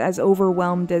seems as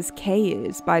overwhelmed as Kay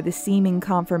is by the seeming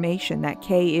confirmation that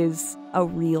Kay is a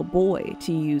real boy,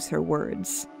 to use her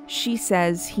words. She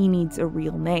says he needs a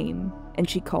real name, and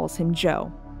she calls him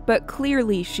Joe. But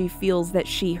clearly she feels that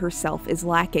she herself is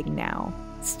lacking now,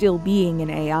 still being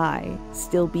an AI,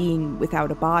 still being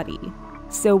without a body.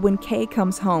 So when Kay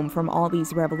comes home from all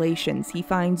these revelations, he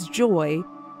finds Joy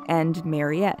and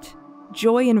Mariette.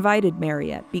 Joy invited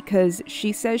Mariette because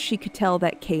she says she could tell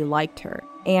that Kay liked her,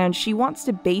 and she wants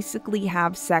to basically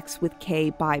have sex with Kay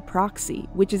by proxy,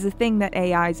 which is a thing that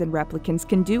AIs and replicants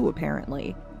can do,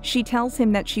 apparently. She tells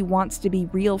him that she wants to be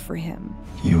real for him.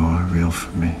 You are real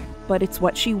for me. But it's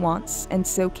what she wants, and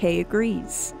so Kay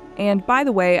agrees. And by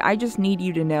the way, I just need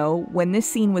you to know, when this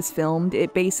scene was filmed,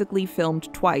 it basically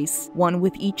filmed twice, one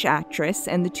with each actress,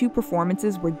 and the 2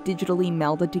 performances were digitally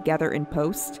melded together in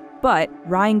post. But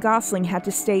Ryan Gosling had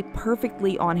to stay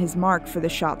perfectly on his mark for the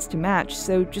shots to match,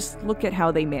 so just look at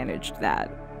how they managed that.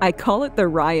 I call it the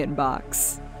Ryan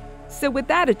box. So with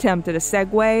that attempt at a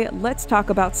segue, let's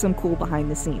talk about some cool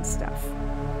behind-the-scenes stuff.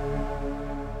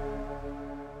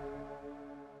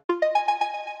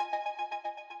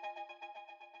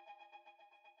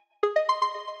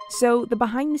 So, the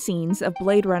behind the scenes of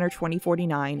Blade Runner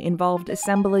 2049 involved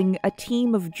assembling a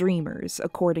team of dreamers,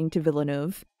 according to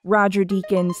Villeneuve. Roger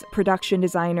Deakins, production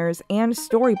designers, and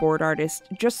storyboard artists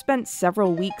just spent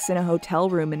several weeks in a hotel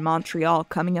room in Montreal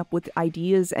coming up with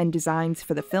ideas and designs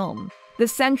for the film. The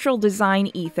central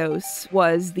design ethos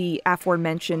was the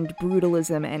aforementioned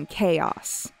brutalism and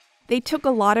chaos. They took a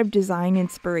lot of design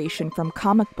inspiration from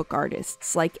comic book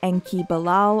artists like Enki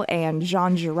Bilal and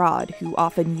Jean Giraud, who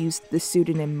often used the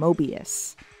pseudonym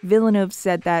Mobius. Villeneuve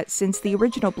said that since the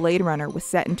original Blade Runner was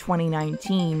set in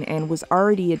 2019 and was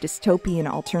already a dystopian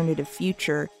alternative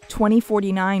future,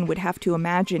 2049 would have to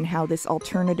imagine how this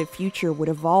alternative future would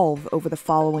evolve over the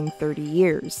following 30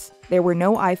 years. There were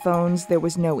no iPhones, there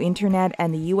was no internet,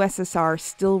 and the USSR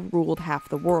still ruled half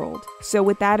the world. So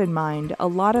with that in mind, a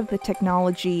lot of the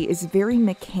technology is very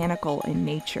mechanical in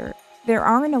nature. There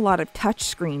aren't a lot of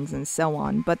touchscreens and so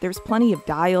on, but there's plenty of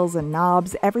dials and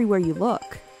knobs everywhere you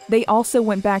look. They also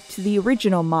went back to the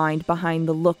original mind behind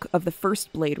the look of the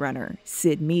first Blade Runner,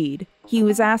 Sid Mead. He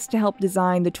was asked to help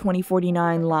design the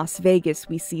 2049 Las Vegas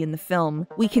we see in the film.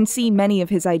 We can see many of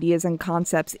his ideas and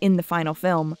concepts in the final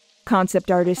film.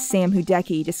 Concept artist Sam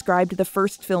Hudecki described the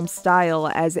first film's style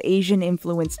as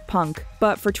Asian-influenced punk,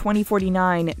 but for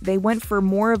 2049, they went for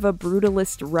more of a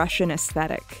brutalist Russian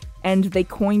aesthetic, and they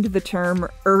coined the term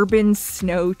urban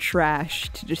snow trash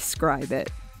to describe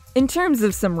it. In terms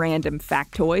of some random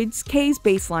factoids, Kay's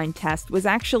baseline test was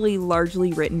actually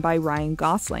largely written by Ryan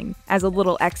Gosling, as a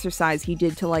little exercise he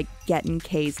did to, get in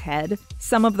Kay's head.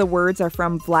 Some of the words are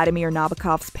from Vladimir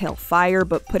Nabokov's Pale Fire,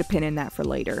 but put a pin in that for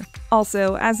later.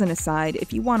 Also, as an aside,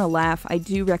 if you want to laugh, I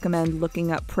do recommend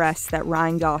looking up press that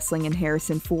Ryan Gosling and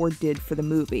Harrison Ford did for the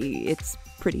movie. It's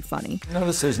pretty funny.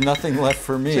 Notice there's nothing left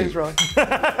for me. James Ron.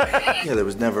 Yeah, there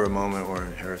was never a moment where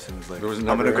Harrison was like, I'm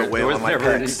gonna go whale on my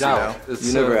pecs,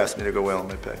 You never asked me to go whale on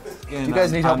my pecs. Do you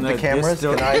guys need help with the cameras?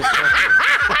 Can I...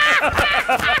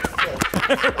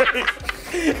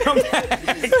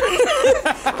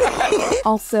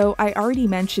 Also, I already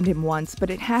mentioned him once,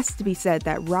 but it has to be said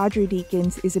that Roger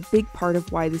Deakins is a big part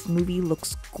of why this movie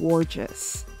looks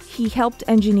gorgeous. He helped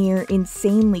engineer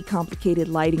insanely complicated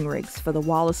lighting rigs for the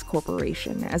Wallace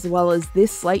Corporation, as well as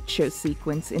this light show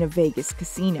sequence in a Vegas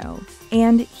casino.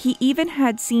 And he even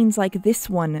had scenes like this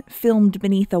one filmed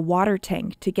beneath a water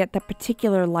tank to get that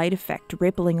particular light effect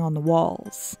rippling on the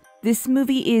walls. This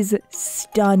movie is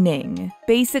stunning.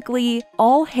 Basically,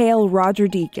 all hail Roger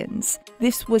Deakins.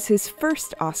 This was his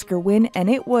first Oscar win, and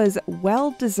it was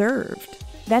well deserved.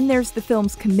 Then there's the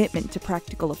film's commitment to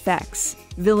practical effects.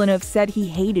 Villeneuve said he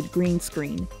hated green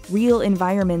screen. Real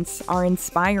environments are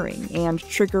inspiring and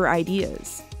trigger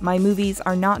ideas. My movies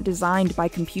are not designed by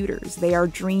computers, they are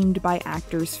dreamed by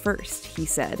actors first, he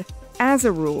said. As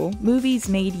a rule, movies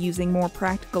made using more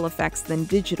practical effects than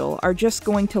digital are just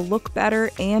going to look better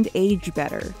and age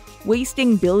better.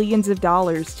 Wasting billions of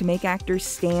dollars to make actors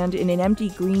stand in an empty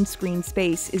green screen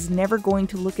space is never going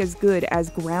to look as good as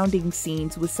grounding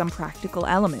scenes with some practical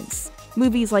elements.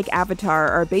 Movies like Avatar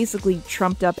are basically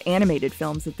trumped-up animated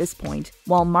films at this point,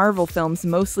 while Marvel films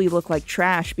mostly look like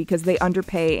trash because they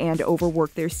underpay and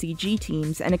overwork their CG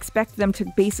teams and expect them to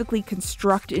basically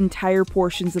construct entire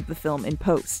portions of the film in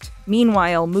post.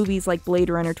 Meanwhile, movies like Blade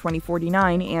Runner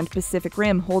 2049 and Pacific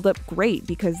Rim hold up great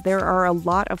because there are a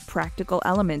lot of practical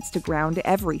elements to ground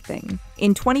everything.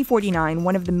 In 2049,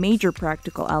 one of the major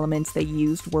practical elements they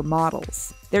used were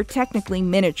models. They're technically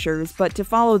miniatures, but to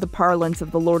follow the parlance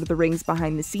of the Lord of the Rings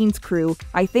behind-the-scenes crew,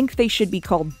 I think they should be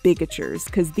called bigatures,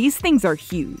 because these things are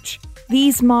huge.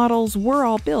 These models were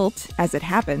all built, as it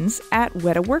happens, at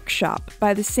Weta Workshop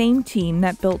by the same team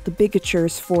that built the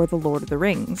bigatures for the Lord of the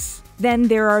Rings. Then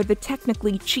there are the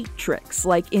technically cheap tricks,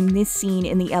 like in this scene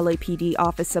in the LAPD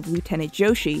office of Lieutenant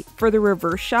Joshi. For the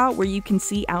reverse shot where you can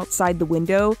see outside the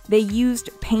window, they used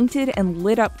painted and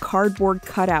lit up cardboard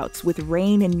cutouts with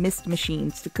rain and mist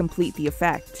machines to complete the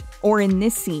effect. Or in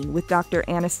this scene with Dr.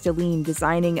 Anna Stelline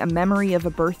designing a memory of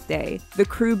a birthday, the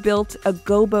crew built a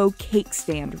gobo cake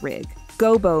stand rig.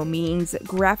 Gobo means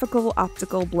graphical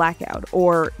optical blackout,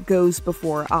 or goes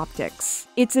before optics.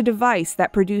 It's a device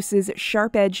that produces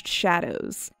sharp-edged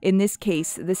shadows. In this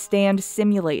case, the stand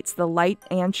simulates the light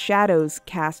and shadows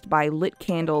cast by lit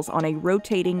candles on a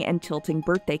rotating and tilting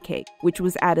birthday cake, which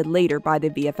was added later by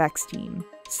the VFX team.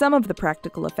 Some of the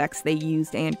practical effects they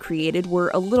used and created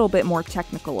were a little bit more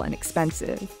technical and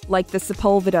expensive, like the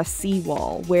Sepulveda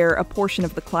seawall, where a portion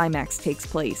of the climax takes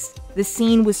place. The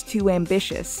scene was too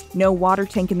ambitious. No water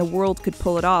tank in the world could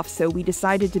pull it off, so we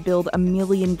decided to build a 1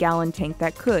 million-gallon tank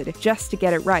that could, just to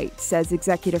get it right, says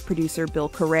executive producer Bill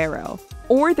Carrero.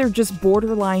 Or they're just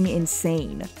borderline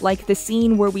insane, like the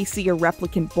scene where we see a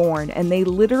replicant born and they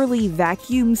literally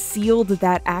vacuum sealed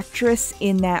that actress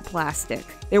in that plastic.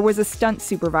 There was a stunt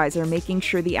supervisor making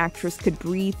sure the actress could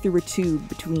breathe through a tube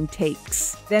between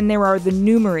takes. Then there are the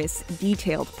numerous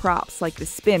detailed props like the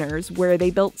spinners, where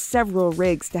they built several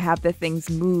rigs to have the things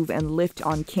move and lift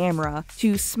on camera,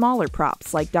 to smaller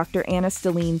props like Dr. Anna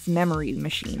Stelline's memory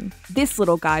machine. This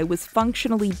little guy was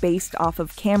functionally based off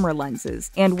of camera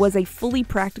lenses and was a fully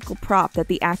practical prop that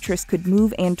the actress could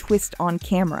move and twist on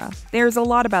camera. There's a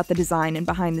lot about the design and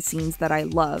behind the scenes that I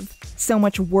love. So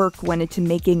much work went into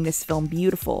making this film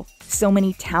beautiful. So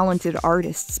many talented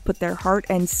artists put their heart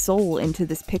and soul into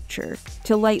this picture.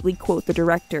 To lightly quote the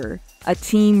director, a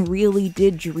team really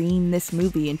did dream this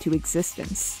movie into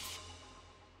existence.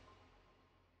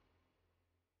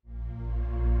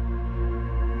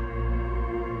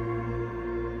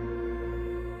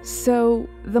 So,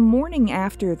 the morning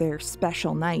after their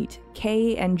special night,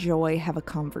 Kay and Joy have a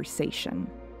conversation.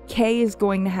 Kay is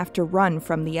going to have to run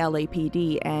from the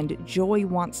LAPD, and Joy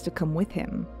wants to come with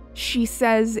him. She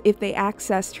says if they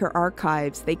accessed her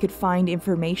archives, they could find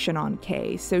information on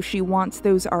Kay, so she wants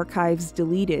those archives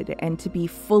deleted and to be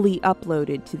fully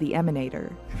uploaded to the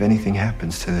Emanator. If anything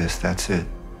happens to this, that's it.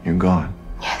 You're gone.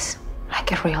 Yes,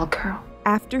 like a real girl.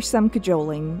 After some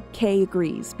cajoling, Kay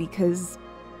agrees because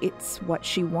it's what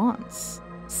she wants.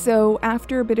 So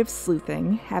after a bit of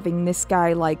sleuthing, having this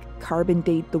guy carbon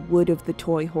date the wood of the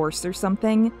toy horse or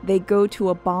something, they go to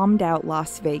a bombed out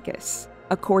Las Vegas.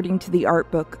 According to the art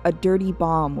book, a dirty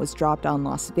bomb was dropped on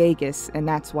Las Vegas, and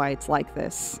that's why it's like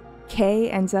this.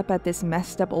 Kay ends up at this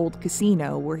messed up old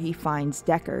casino where he finds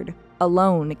Deckard,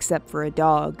 alone except for a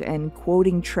dog, and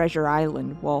quoting Treasure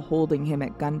Island while holding him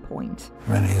at gunpoint.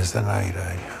 Many is the night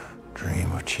I dream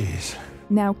of cheese.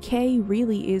 Now, Kay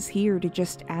really is here to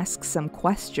just ask some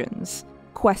questions.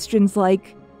 Questions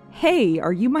like, hey,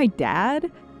 are you my dad?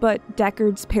 But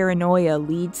Deckard's paranoia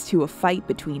leads to a fight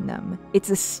between them. It's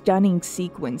a stunning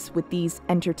sequence with these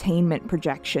entertainment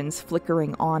projections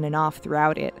flickering on and off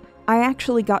throughout it. I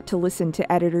actually got to listen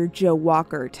to editor Joe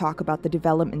Walker talk about the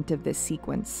development of this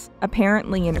sequence.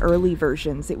 Apparently in early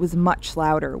versions it was much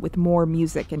louder with more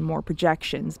music and more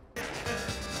projections.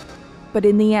 But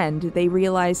in the end, they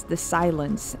realized the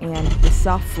silence and the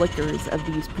soft flickers of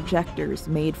these projectors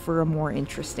made for a more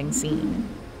interesting scene.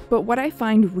 But what I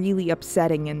find really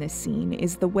upsetting in this scene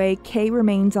is the way Kay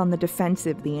remains on the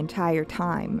defensive the entire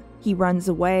time. He runs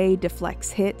away,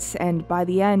 deflects hits, and by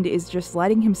the end is just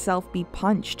letting himself be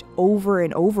punched over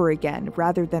and over again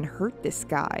rather than hurt this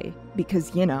guy.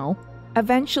 Because, you know.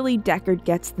 Eventually, Deckard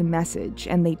gets the message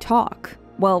and they talk.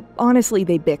 Well, honestly,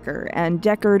 they bicker, and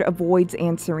Deckard avoids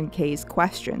answering Kay's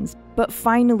questions, but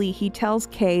finally he tells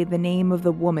Kay the name of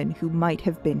the woman who might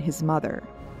have been his mother.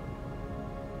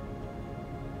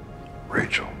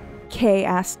 Rachel. Kay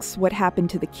asks what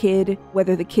happened to the kid,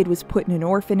 whether the kid was put in an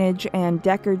orphanage, and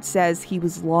Deckard says he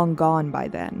was long gone by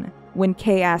then. When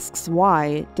Kay asks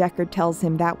why, Deckard tells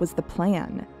him that was the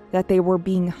plan, that they were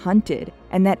being hunted,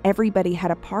 and that everybody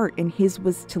had a part and his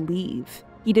was to leave.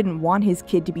 He didn't want his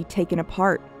kid to be taken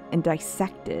apart and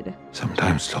dissected.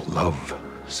 Sometimes to love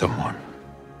someone,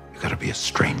 you gotta be a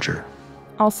stranger.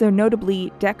 Also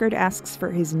notably, Deckard asks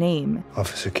for his name.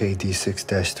 Officer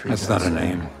KD6-3. That's not a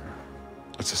name.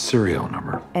 It's a serial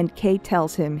number. And Kay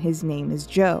tells him his name is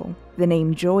Joe, the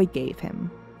name Joy gave him.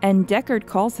 And Deckard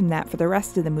calls him that for the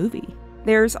rest of the movie.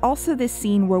 There's also this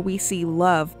scene where we see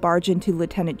Love barge into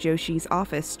Lieutenant Joshi's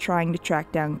office trying to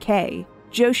track down Kay.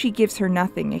 Joshi gives her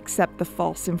nothing except the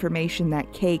false information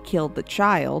that Kay killed the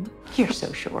child. You're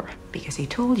so sure. Because he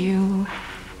told you.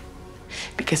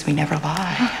 Because we never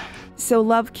lie. So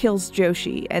Love kills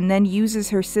Joshi and then uses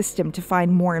her system to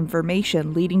find more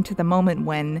information, leading to the moment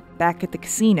when, back at the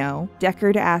casino,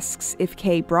 Deckard asks if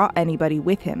Kay brought anybody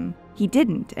with him. He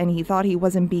didn't, and he thought he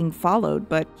wasn't being followed,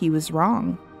 but he was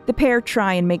wrong. The pair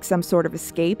try and make some sort of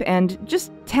escape, and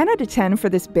just 10 out of 10 for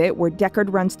this bit where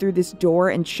Deckard runs through this door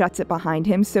and shuts it behind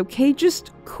him, so Kay just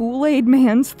Kool-Aid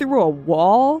Mans through a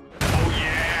wall? Oh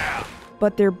yeah!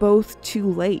 But they're both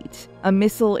too late. A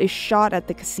missile is shot at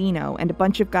the casino, and a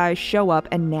bunch of guys show up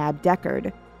and nab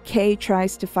Deckard. Kay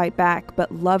tries to fight back,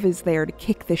 but Love is there to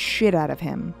kick the shit out of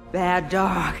him. Bad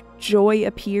dog. Joy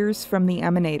appears from the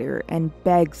Emanator and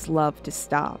begs Love to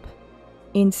stop.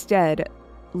 Instead,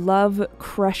 Love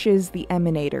crushes the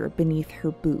Emanator beneath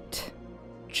her boot.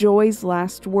 Joy's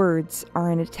last words are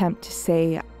an attempt to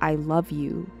say, "I love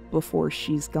you," before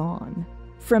she's gone.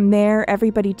 From there,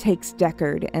 everybody takes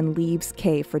Deckard and leaves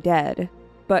Kay for dead.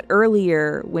 But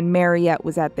earlier, when Mariette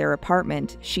was at their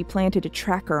apartment, she planted a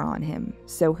tracker on him,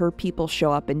 so her people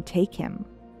show up and take him.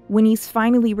 When he's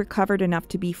finally recovered enough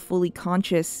to be fully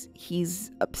conscious,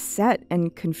 he's upset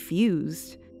and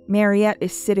confused. Mariette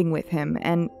is sitting with him,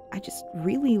 and I just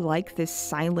really like this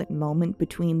silent moment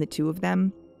between the two of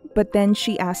them. But then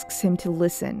she asks him to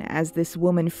listen as this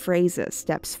woman Freysa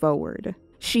steps forward.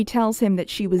 She tells him that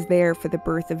she was there for the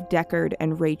birth of Deckard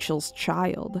and Rachel's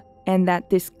child, and that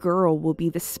this girl will be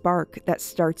the spark that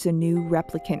starts a new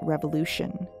replicant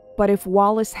revolution. But if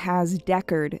Wallace has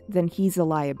Deckard, then he's a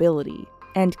liability,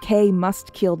 and Kay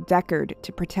must kill Deckard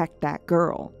to protect that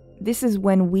girl. This is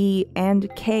when we and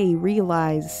Kay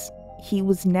realize he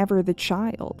was never the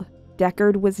child.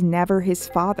 Deckard was never his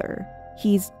father.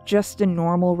 He's just a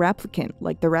normal replicant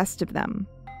like the rest of them.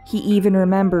 He even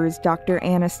remembers Dr.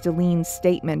 Anna Stelline's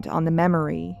statement on the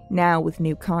memory, now with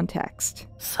new context.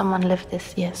 Someone lived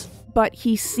this, yes. But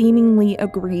he seemingly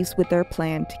agrees with their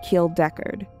plan to kill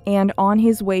Deckard, and on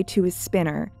his way to his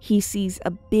spinner, he sees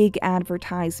a big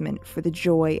advertisement for the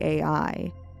Joy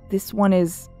AI. This one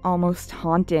is almost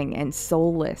haunting and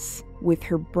soulless, with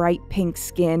her bright pink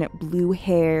skin, blue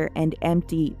hair, and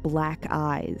empty black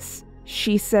eyes.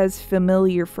 She says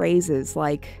familiar phrases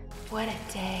like, "What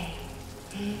a day."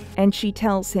 And she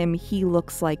tells him he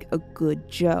looks like a good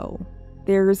Joe.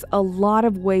 There's a lot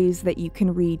of ways that you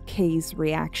can read Kay's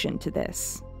reaction to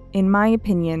this. In my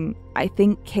opinion, I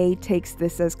think Kay takes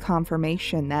this as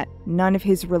confirmation that none of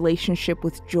his relationship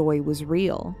with Joy was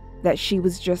real, that she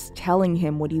was just telling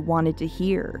him what he wanted to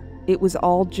hear. It was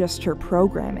all just her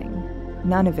programming.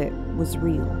 None of it was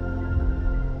real.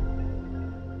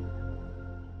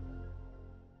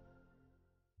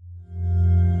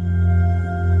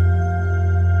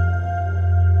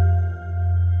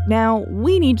 Now,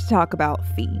 we need to talk about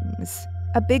themes.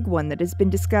 A big one that has been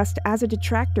discussed as a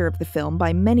detractor of the film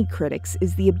by many critics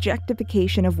is the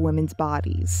objectification of women's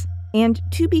bodies. And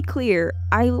to be clear,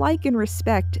 I like and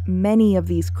respect many of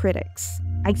these critics.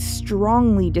 I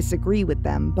strongly disagree with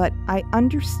them, but I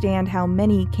understand how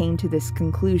many came to this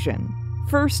conclusion.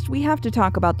 First, we have to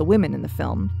talk about the women in the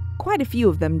film. Quite a few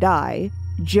of them die.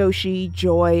 Joshi,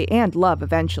 Joy, and Love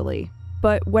eventually.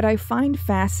 But what I find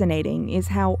fascinating is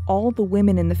how all the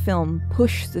women in the film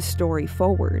push the story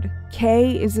forward.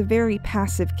 Kay is a very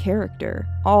passive character.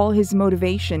 All his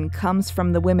motivation comes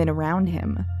from the women around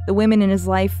him. The women in his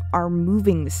life are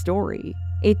moving the story.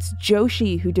 It's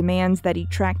Joshi who demands that he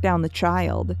track down the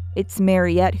child. It's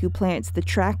Mariette who plants the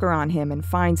tracker on him and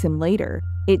finds him later.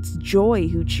 It's Joy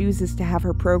who chooses to have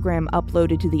her program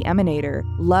uploaded to the Emanator,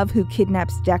 Love who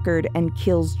kidnaps Deckard and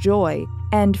kills Joy,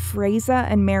 and Freysa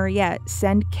and Mariette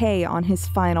send Kay on his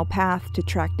final path to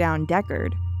track down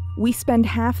Deckard. We spend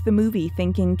half the movie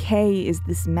thinking Kay is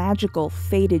this magical,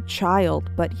 fated child,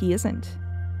 but he isn't.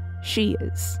 She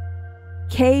is.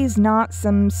 Kay's not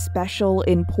some special,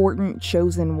 important,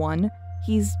 chosen one.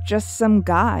 He's just some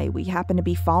guy we happen to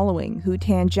be following who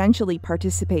tangentially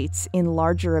participates in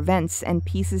larger events and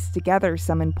pieces together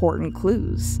some important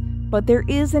clues. But there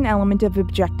is an element of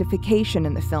objectification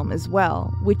in the film as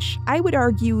well, which I would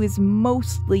argue is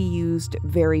mostly used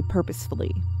very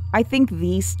purposefully. I think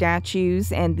these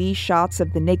statues and these shots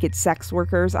of the naked sex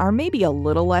workers are maybe a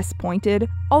little less pointed,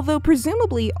 although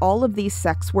presumably all of these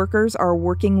sex workers are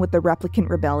working with the Replicant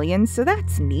Rebellion, so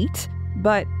that's neat.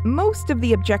 But most of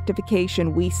the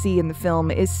objectification we see in the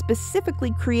film is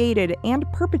specifically created and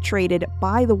perpetrated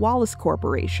by the Wallace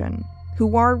Corporation,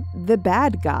 who are the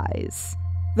bad guys.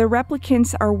 The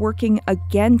replicants are working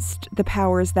against the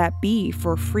powers that be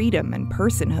for freedom and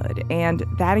personhood, and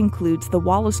that includes the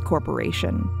Wallace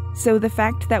Corporation. So the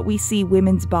fact that we see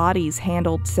women's bodies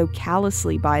handled so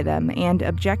callously by them and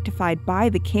objectified by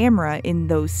the camera in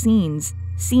those scenes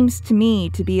seems to me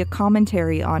to be a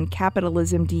commentary on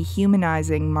capitalism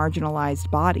dehumanizing marginalized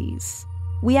bodies.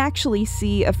 We actually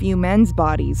see a few men's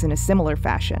bodies in a similar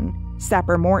fashion.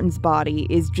 Sapper Morton's body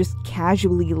is just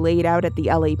casually laid out at the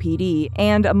LAPD,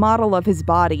 and a model of his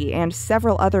body and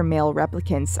several other male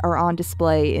replicants are on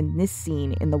display in this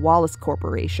scene in the Wallace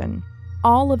Corporation.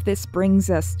 All of this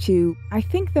brings us to, I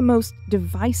think, the most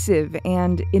divisive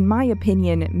and, in my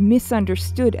opinion,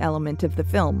 misunderstood element of the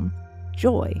film: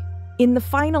 Joy. In the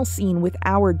final scene with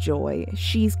our Joy,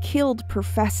 she's killed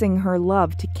professing her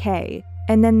love to Kay,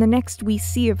 and then the next we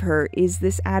see of her is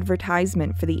this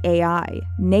advertisement for the AI,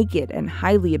 naked and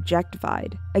highly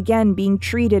objectified, again being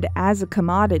treated as a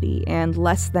commodity and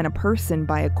less than a person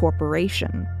by a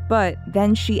corporation. But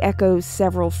then she echoes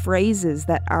several phrases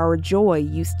that our Joy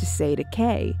used to say to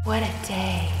Kay. What a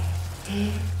day.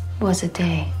 Was a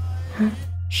day. Huh?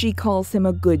 She calls him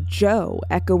a good Joe,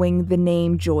 echoing the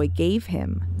name Joy gave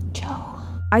him. Joe.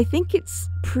 I think it's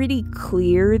pretty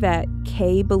clear that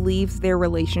Kay believes their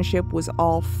relationship was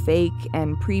all fake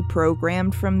and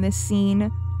pre-programmed from this scene.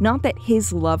 Not that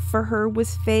his love for her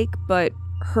was fake, but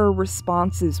her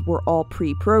responses were all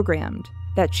pre-programmed.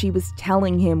 that she was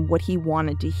telling him what he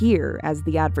wanted to hear, as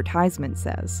the advertisement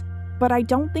says. But I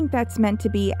don't think that's meant to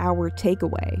be our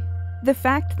takeaway. The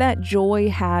fact that Joy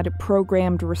had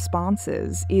programmed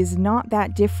responses is not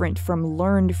that different from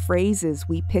learned phrases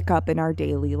we pick up in our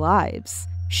daily lives.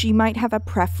 She might have a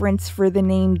preference for the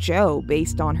name Joe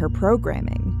based on her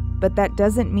programming, but that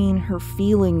doesn't mean her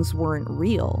feelings weren't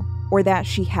real, or that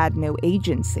she had no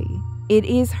agency. It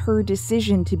is her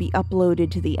decision to be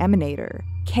uploaded to the emanator.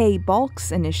 Kay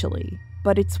balks initially,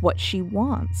 but it's what she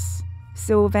wants.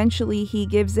 So eventually he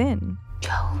gives in.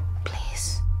 Joe,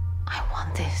 please. I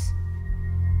want this.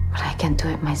 But I can't do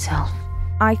it myself.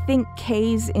 I think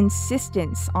Kay's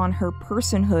insistence on her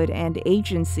personhood and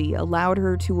agency allowed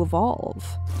her to evolve.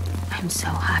 I'm so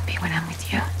happy when I'm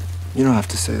with you. You don't have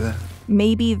to say that.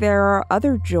 Maybe there are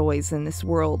other Joys in this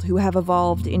world who have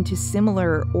evolved into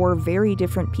similar or very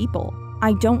different people.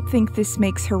 I don't think this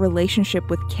makes her relationship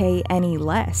with Kay any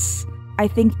less. I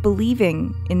think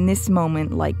believing, in this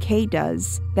moment like Kay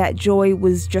does, that Joy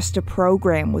was just a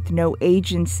program with no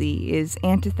agency is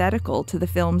antithetical to the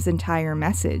film's entire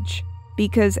message.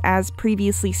 Because, as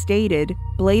previously stated,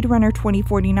 Blade Runner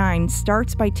 2049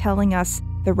 starts by telling us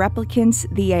the replicants,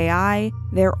 the AI,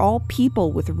 they're all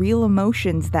people with real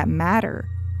emotions that matter.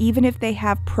 Even if they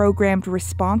have programmed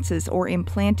responses or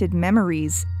implanted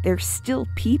memories, they're still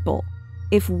people.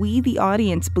 If we, the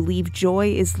audience, believe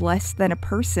Joy is less than a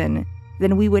person,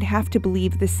 then we would have to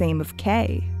believe the same of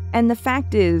Kay. And the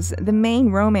fact is, the main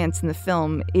romance in the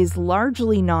film is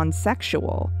largely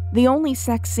non-sexual. The only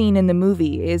sex scene in the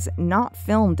movie is not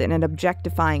filmed in an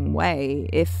objectifying way.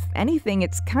 If anything,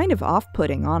 it's kind of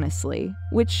off-putting, honestly,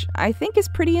 which I think is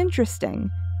pretty interesting.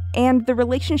 And the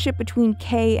relationship between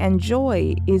Kay and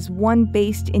Joy is one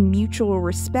based in mutual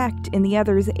respect in the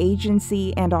other's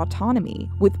agency and autonomy,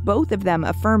 with both of them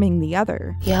affirming the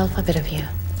other. The alphabet of you,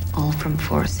 all from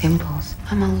 4 symbols.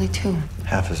 I'm only 2.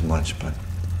 Half as much, but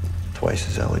twice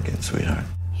as elegant, sweetheart.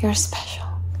 You're special.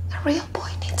 A real boy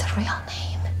needs a real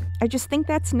name. I just think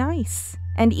that's nice.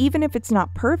 And even if it's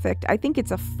not perfect, I think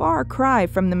it's a far cry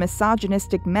from the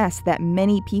misogynistic mess that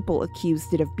many people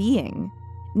accused it of being.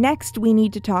 Next, we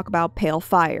need to talk about Pale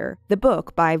Fire. The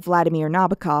book by Vladimir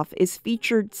Nabokov is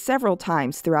featured several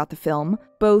times throughout the film,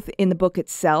 both in the book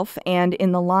itself and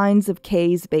in the lines of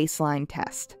Kay's baseline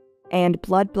test. And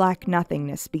blood-black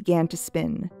nothingness began to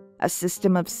spin. A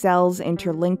system of cells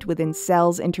interlinked within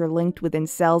cells interlinked within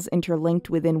cells interlinked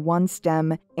within one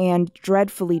stem, and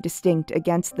dreadfully distinct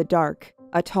against the dark,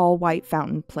 a tall white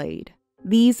fountain played.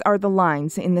 These are the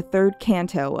lines in the 3rd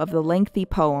canto of the lengthy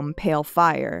poem Pale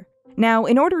Fire. Now,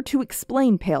 in order to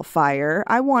explain Pale Fire,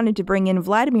 I wanted to bring in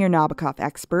Vladimir Nabokov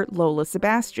expert Lola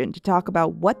Sebastian to talk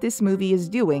about what this movie is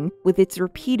doing with its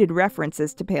repeated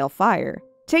references to Pale Fire.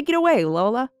 Take it away,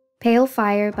 Lola. Pale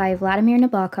Fire by Vladimir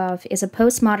Nabokov is a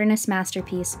postmodernist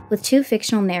masterpiece with 2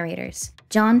 fictional narrators,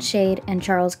 John Shade and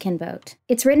Charles Kinbote.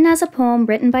 It's written as a poem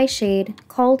written by Shade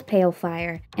called Pale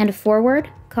Fire, and a foreword,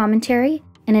 commentary,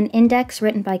 and an index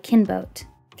written by Kinbote.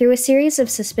 Through a series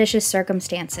of suspicious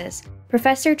circumstances,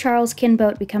 Professor Charles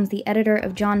Kinbote becomes the editor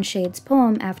of John Shade's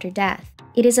poem after death.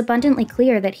 It is abundantly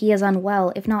clear that he is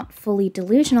unwell, if not fully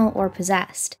delusional or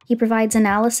possessed. He provides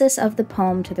analysis of the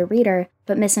poem to the reader,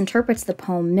 but misinterprets the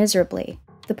poem miserably.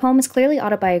 The poem is clearly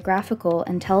autobiographical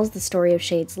and tells the story of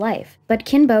Shade's life, but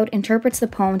Kinbote interprets the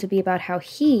poem to be about how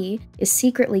he is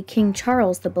secretly King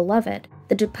Charles the Beloved,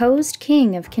 the deposed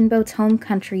king of Kinbote's home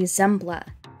country Zembla.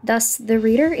 Thus, the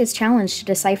reader is challenged to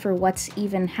decipher what's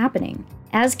even happening.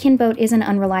 As Kinbote is an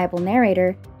unreliable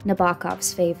narrator,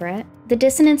 Nabokov's favorite, the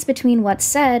dissonance between what's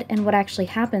said and what actually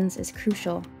happens is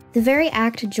crucial. The very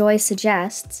act Joy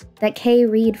suggests, that Kay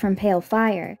read from Pale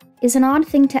Fire, is an odd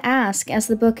thing to ask, as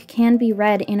the book can be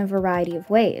read in a variety of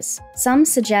ways. Some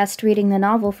suggest reading the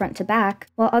novel front to back,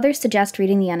 while others suggest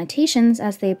reading the annotations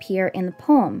as they appear in the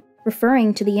poem,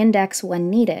 referring to the index when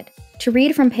needed. To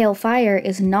read from Pale Fire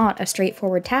is not a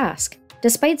straightforward task.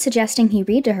 Despite suggesting he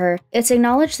read to her, it's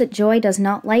acknowledged that Joy does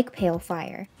not like Pale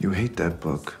Fire. You hate that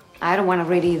book. I don't want to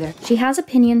read either. She has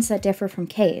opinions that differ from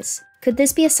Kay's. Could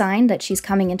this be a sign that she's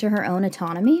coming into her own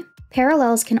autonomy?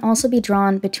 Parallels can also be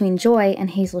drawn between Joy and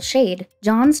Hazel Shade,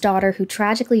 John's daughter who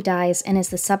tragically dies and is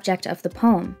the subject of the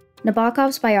poem.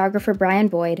 Nabokov's biographer Brian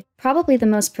Boyd, probably the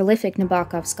most prolific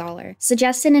Nabokov scholar,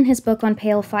 suggested in his book on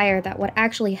Pale Fire that what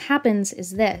actually happens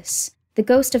is this. The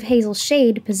ghost of Hazel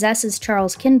Shade possesses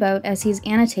Charles Kinbote as he's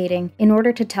annotating in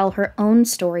order to tell her own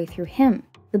story through him.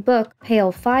 The book,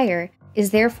 Pale Fire,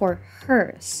 is therefore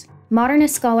hers.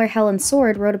 Modernist scholar Helen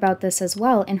Sword wrote about this as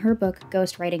well in her book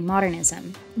Ghostwriting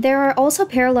Modernism. There are also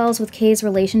parallels with Kay's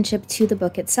relationship to the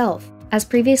book itself. As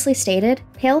previously stated,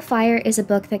 Pale Fire is a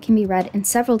book that can be read in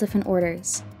several different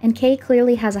orders, and Kay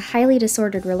clearly has a highly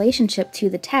disordered relationship to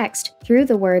the text through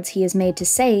the words he is made to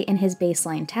say in his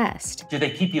baseline test. Do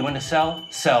they keep you in a cell?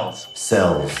 Cells.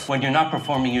 Cells. When you're not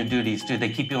performing your duties, do they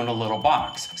keep you in a little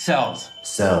box? Cells.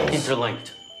 Cells.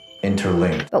 Interlinked.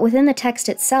 Interlinked. But within the text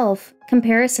itself,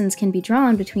 comparisons can be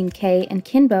drawn between Kay and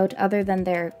Kinboat other than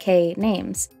their Kay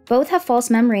names. Both have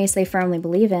false memories they firmly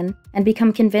believe in, and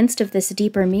become convinced of this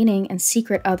deeper meaning and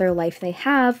secret other life they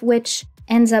have, which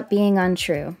ends up being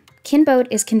untrue. Kinboat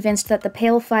is convinced that the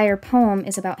Pale Fire poem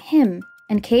is about him,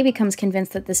 and Kay becomes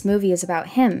convinced that this movie is about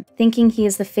him, thinking he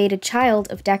is the fated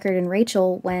child of Deckard and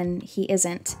Rachel when he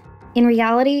isn't. In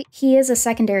reality, he is a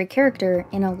secondary character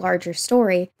in a larger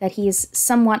story that he's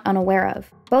somewhat unaware of.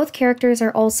 Both characters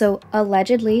are also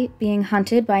allegedly being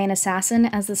hunted by an assassin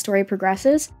as the story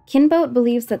progresses. Kinboat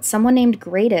believes that someone named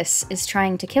Gratus is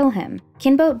trying to kill him.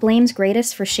 Kinboat blames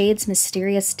Gratus for Shade's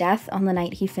mysterious death on the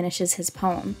night he finishes his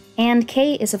poem. And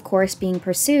Kay is of course being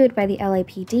pursued by the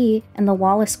LAPD and the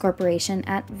Wallace Corporation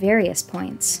at various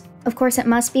points. Of course, it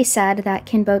must be said that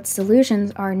Kinboat's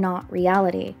delusions are not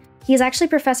reality. He is actually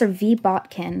Professor V.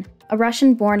 Botkin, a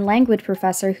Russian-born language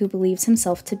professor who believes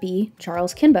himself to be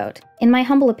Charles Kinboat. In my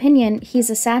humble opinion,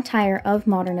 he's a satire of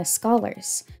modernist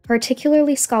scholars,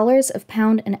 particularly scholars of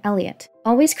Pound and Eliot,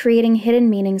 always creating hidden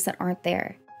meanings that aren't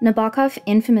there. Nabokov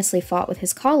infamously fought with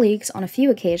his colleagues on a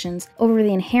few occasions over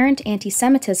the inherent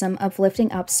anti-Semitism of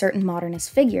lifting up certain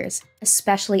modernist figures,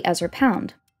 especially Ezra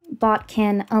Pound.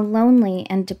 Botkin, a lonely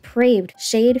and depraved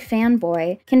Shade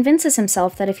fanboy, convinces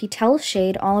himself that if he tells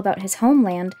Shade all about his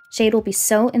homeland, Shade will be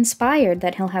so inspired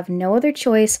that he'll have no other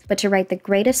choice but to write the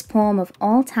greatest poem of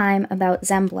all time about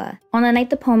Zembla. On the night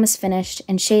the poem is finished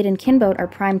and Shade and Kinboat are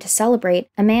primed to celebrate,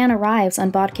 a man arrives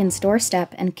on Botkin's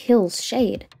doorstep and kills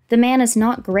Shade. The man is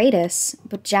not Gratus,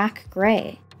 but Jack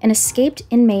Gray, an escaped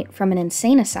inmate from an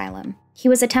insane asylum. He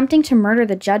was attempting to murder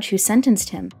the judge who sentenced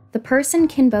him, the person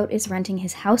Kinboat is renting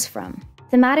his house from.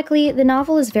 Thematically, the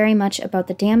novel is very much about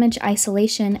the damage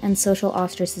isolation and social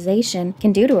ostracization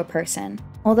can do to a person.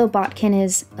 Although Botkin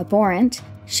is abhorrent,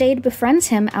 Shade befriends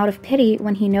him out of pity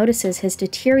when he notices his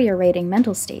deteriorating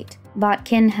mental state.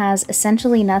 Botkin has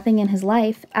essentially nothing in his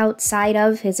life outside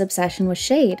of his obsession with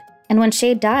Shade, and when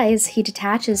Shade dies, he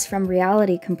detaches from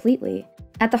reality completely.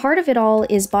 At the heart of it all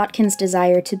is Botkin's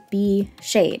desire to be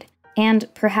Shade,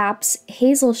 and perhaps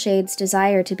Hazel Shade's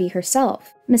desire to be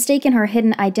herself. Mistaken her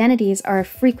hidden identities are a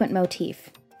frequent motif.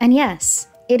 And yes,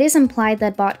 it is implied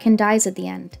that Botkin dies at the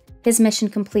end, his mission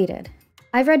completed.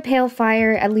 I've read Pale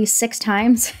Fire at least 6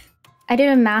 times. I did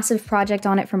a massive project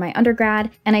on it for my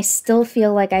undergrad, and I still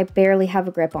feel like I barely have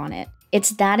a grip on it.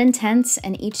 It's that intense,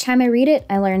 and each time I read it,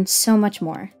 I learn so much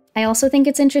more. I also think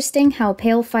it's interesting how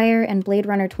Pale Fire and Blade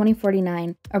Runner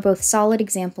 2049 are both solid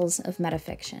examples of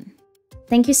metafiction.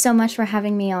 Thank you so much for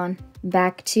having me on.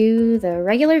 Back to the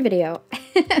regular video.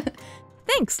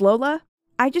 Thanks, Lola.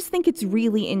 I just think it's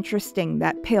really interesting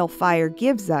that Pale Fire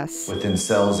gives us within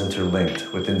cells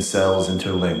interlinked, within cells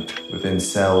interlinked, within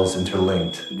cells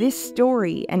interlinked. This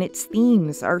story and its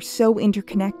themes are so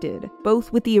interconnected,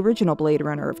 both with the original Blade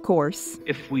Runner, of course.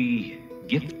 If we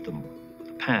gift them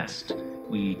the past,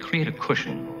 we create a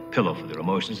cushion, pillow for their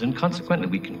emotions, and consequently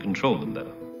we can control them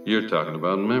better. You're talking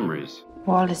about memories.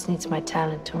 Wallace needs my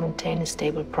talent to maintain a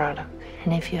stable product.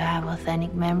 And if you have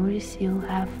authentic memories, you'll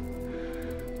have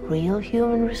real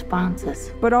human responses.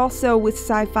 But also with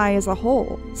sci-fi as a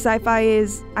whole. Sci-fi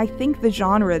is, I think, the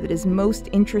genre that is most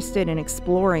interested in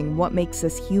exploring what makes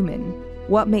us human.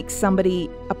 What makes somebody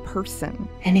a person.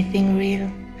 Anything real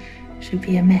should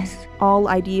be a myth. All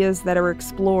ideas that are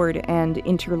explored and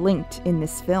interlinked in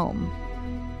this film.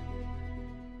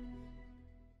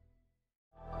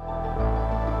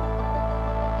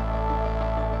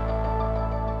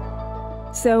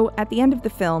 So, at the end of the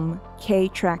film, Kay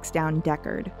tracks down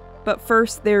Deckard. But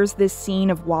first, there's this scene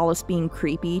of Wallace being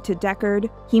creepy to Deckard.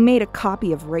 He made a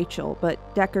copy of Rachel,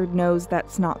 but Deckard knows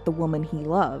that's not the woman he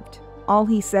loved. All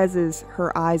he says is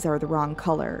her eyes are the wrong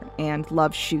color, and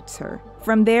Love shoots her.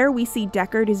 From there, we see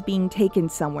Deckard is being taken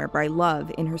somewhere by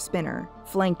Love in her spinner,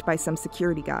 flanked by some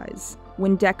security guys.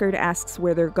 When Deckard asks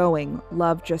where they're going,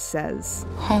 Love just says,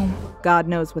 home. God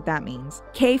knows what that means.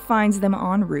 Kay finds them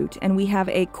en route, and we have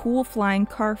a cool flying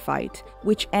car fight,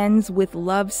 which ends with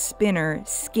Love's spinner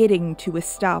skidding to a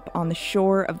stop on the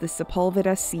shore of the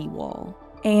Sepulveda seawall.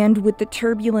 And with the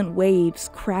turbulent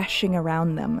waves crashing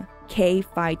around them, Kay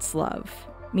fights Love.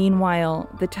 Meanwhile,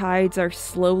 the tides are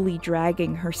slowly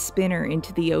dragging her spinner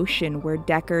into the ocean where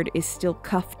Deckard is still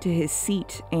cuffed to his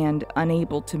seat and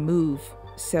unable to move.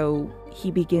 So he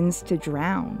begins to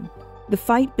drown. The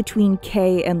fight between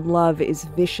Kay and Love is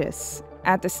vicious.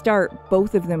 At the start,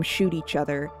 both of them shoot each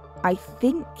other. I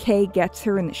think Kay gets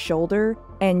her in the shoulder,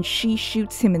 and she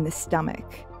shoots him in the stomach.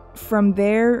 From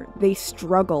there, they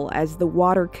struggle as the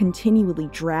water continually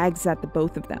drags at the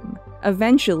both of them.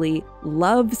 Eventually,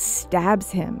 Love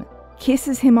stabs him,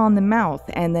 kisses him on the mouth,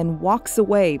 and then walks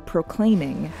away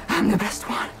proclaiming, "I'm the best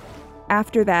one."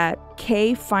 After that,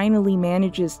 Kay finally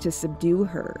manages to subdue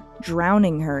her,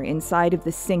 drowning her inside of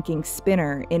the sinking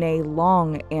spinner in a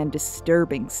long and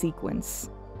disturbing sequence.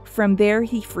 From there,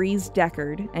 he frees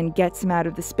Deckard and gets him out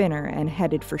of the spinner and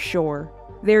headed for shore.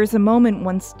 There's a moment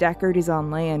once Deckard is on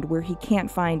land where he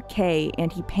can't find Kay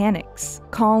and he panics,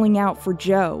 calling out for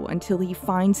Joe until he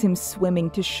finds him swimming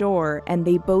to shore and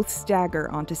they both stagger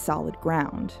onto solid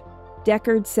ground.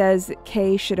 Deckard says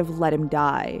Kay should have let him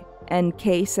die, and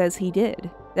Kay says he did,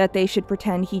 that they should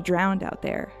pretend he drowned out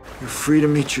there. You're free to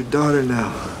meet your daughter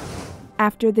now.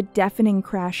 After the deafening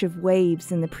crash of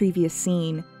waves in the previous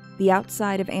scene, the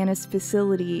outside of Anna's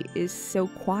facility is so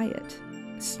quiet.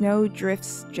 Snow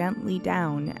drifts gently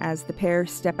down as the pair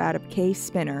step out of Kay's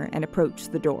spinner and approach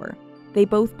the door. They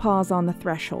both pause on the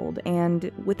threshold,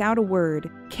 and without a word,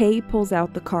 Kay pulls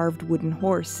out the carved wooden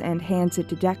horse and hands it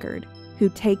to Deckard, who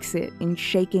takes it in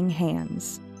shaking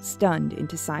hands, stunned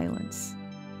into silence.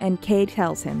 And Kay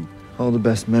tells him, "All the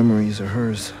best memories are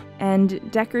hers." And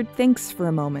Deckard thinks for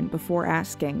a moment before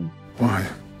asking, "Why?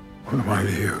 What am I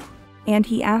to you?" And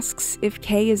he asks if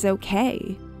Kay is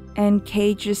okay, and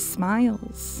Kay just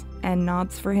smiles and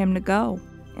nods for him to go,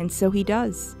 and so he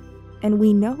does. And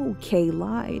we know Kay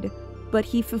lied, but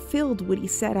he fulfilled what he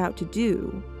set out to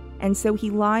do, and so he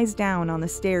lies down on the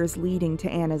stairs leading to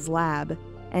Anna's lab,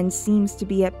 and seems to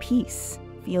be at peace,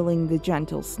 feeling the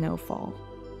gentle snowfall.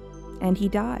 And he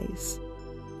dies.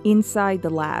 Inside the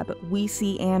lab, we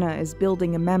see Anna is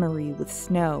building a memory with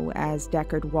snow as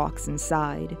Deckard walks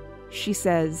inside. She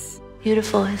says,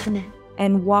 "Beautiful, isn't it?"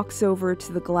 and walks over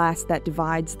to the glass that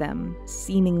divides them,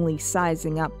 seemingly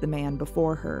sizing up the man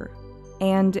before her.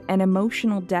 And an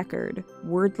emotional Deckard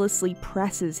wordlessly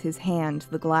presses his hand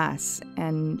to the glass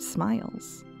and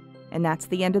smiles. And that's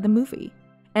the end of the movie.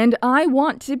 And I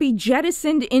want to be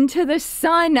jettisoned into the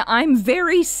sun. I'm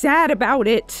very sad about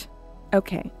it.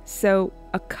 Okay, so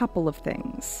a couple of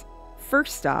things.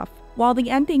 First off, while the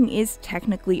ending is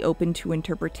technically open to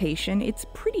interpretation, it's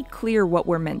pretty clear what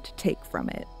we're meant to take from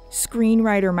it.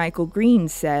 Screenwriter Michael Green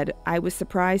said, "I was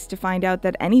surprised to find out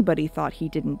that anybody thought he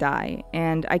didn't die,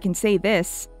 and I can say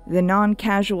this, the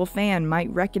non-casual fan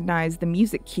might recognize the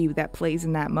music cue that plays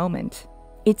in that moment.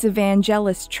 It's a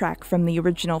Vangelis track from the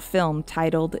original film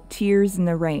titled Tears in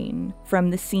the Rain, from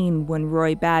the scene when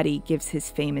Roy Batty gives his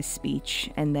famous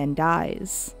speech and then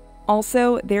dies.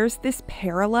 Also, there's this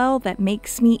parallel that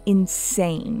makes me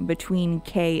insane between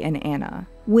Kay and Anna.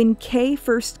 When Kay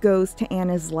first goes to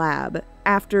Anna's lab,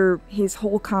 after his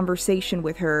whole conversation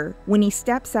with her, when he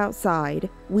steps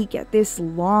outside, we get this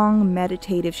long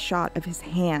meditative shot of his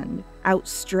hand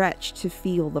outstretched to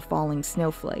feel the falling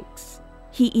snowflakes.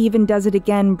 He even does it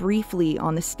again briefly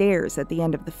on the stairs at the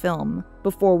end of the film,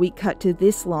 before we cut to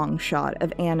this long shot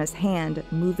of Anna's hand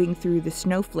moving through the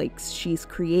snowflakes she's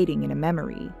creating in a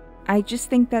memory. I just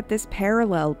think that this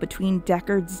parallel between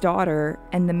Deckard's daughter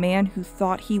and the man who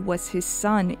thought he was his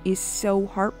son is so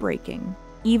heartbreaking.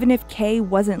 Even if Kay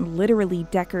wasn't literally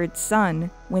Deckard's son,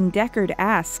 when Deckard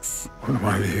asks, "What am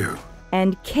I to you?"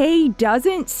 and Kay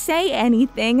doesn't say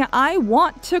anything, I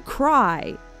want to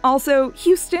cry. Also,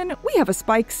 Houston, we have a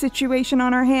Spike situation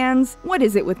on our hands. What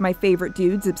is it with my favorite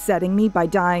dudes upsetting me by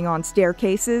dying on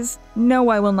staircases? No,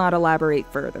 I will not elaborate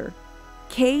further.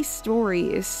 Kay's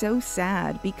story is so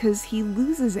sad because he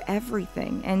loses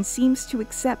everything and seems to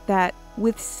accept that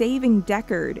with saving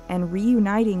Deckard and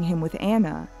reuniting him with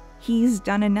Anna, he's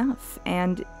done enough,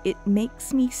 and it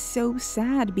makes me so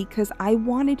sad because I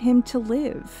wanted him to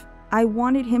live. I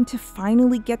wanted him to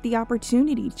finally get the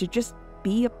opportunity to just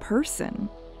be a person.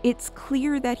 It's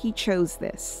clear that he chose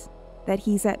this, that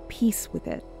he's at peace with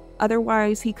it.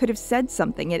 Otherwise, he could have said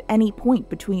something at any point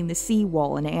between the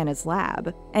seawall and Anna's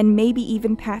lab, and maybe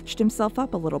even patched himself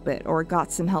up a little bit or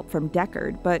got some help from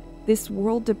Deckard, but this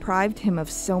world deprived him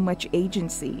of so much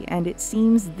agency, and it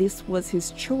seems this was his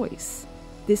choice.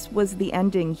 This was the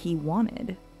ending he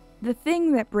wanted. The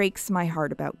thing that breaks my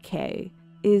heart about Kay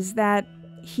is that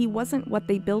he wasn't what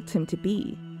they built him to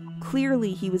be.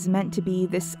 Clearly, he was meant to be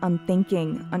this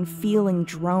unthinking, unfeeling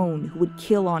drone who would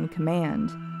kill on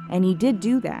command, and he did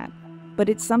do that, but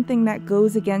it's something that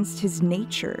goes against his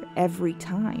nature every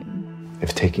time.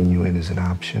 if taking you in is an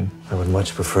option. I would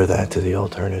much prefer that to the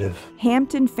alternative.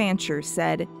 Hampton Fancher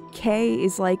said, K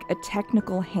is like a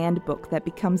technical handbook that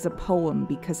becomes a poem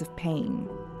because of pain.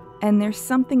 And there's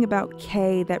something about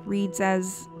K that reads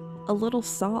as a little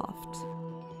soft,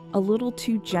 a little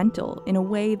too gentle in a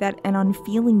way that an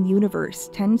unfeeling universe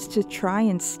tends to try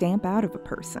and stamp out of a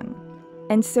person.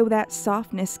 And so that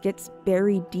softness gets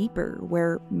buried deeper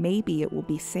where maybe it will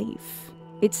be safe.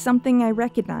 It's something I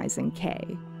recognize in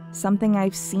K, something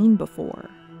I've seen before.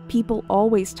 People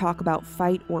always talk about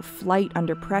fight or flight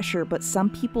under pressure, but some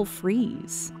people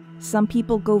freeze. Some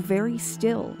people go very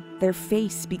still, their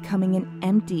face becoming an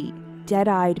empty,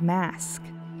 dead-eyed mask.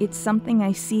 It's something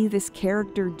I see this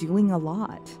character doing a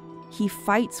lot. He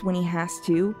fights when he has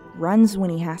to, runs when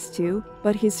he has to,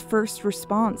 but his first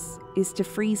response is to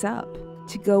freeze up,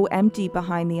 to go empty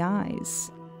behind the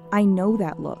eyes. I know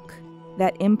that look,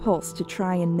 that impulse to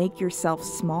try and make yourself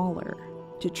smaller,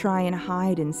 to try and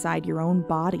hide inside your own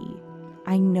body.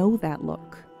 I know that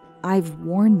look. I've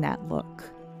worn that look.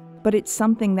 But it's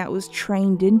something that was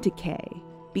trained into K,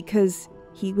 because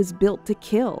he was built to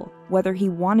kill, whether he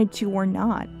wanted to or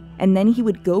not. And then he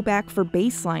would go back for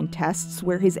baseline tests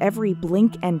where his every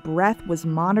blink and breath was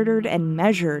monitored and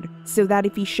measured, so that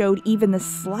if he showed even the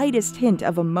slightest hint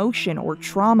of emotion or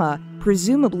trauma,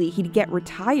 presumably he'd get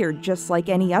retired just like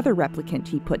any other replicant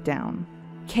he put down.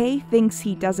 K thinks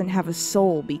he doesn't have a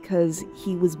soul because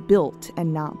he was built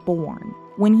and not born.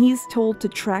 When he's told to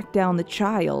track down the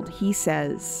child, he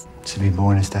says, "To be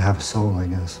born is to have a soul, I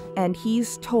guess." And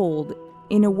he's told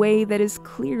in a way that is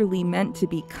clearly meant to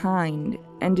be kind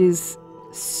and is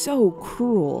so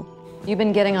cruel. You've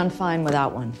been getting on fine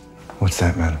without one. What's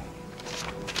that, madam?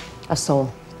 A soul.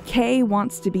 K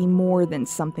wants to be more than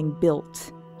something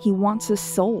built. He wants a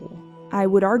soul. I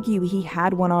would argue he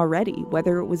had one already.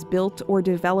 Whether it was built or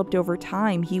developed over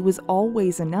time, he was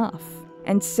always enough.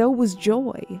 And so was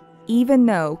Joy. Even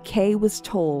though K was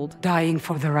told, "Dying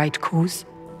for the right cause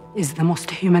is the most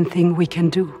human thing we can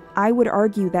do." I would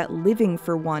argue that living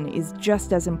for one is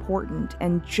just as important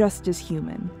and just as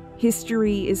human.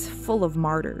 History is full of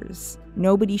martyrs.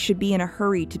 Nobody should be in a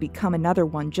hurry to become another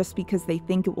one just because they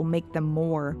think it will make them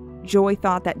more. Joy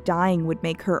thought that dying would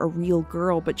make her a real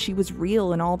girl, but she was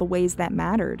real in all the ways that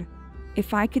mattered.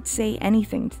 If I could say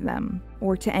anything to them,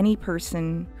 or to any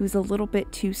person who's a little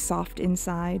bit too soft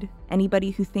inside,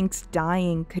 anybody who thinks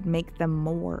dying could make them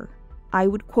more, I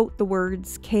would quote the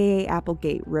words K.A.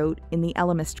 Applegate wrote in the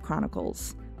Ellimist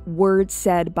Chronicles, words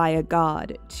said by a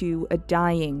god to a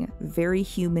dying, very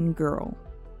human girl.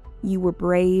 You were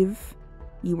brave,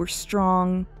 you were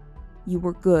strong, you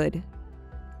were good,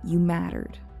 you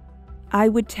mattered. I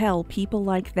would tell people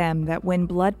like them that when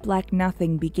Blood Black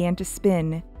Nothing began to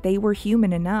spin, they were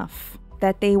human enough.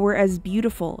 That they were as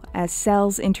beautiful as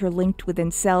cells interlinked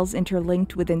within cells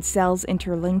interlinked within cells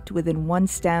interlinked within one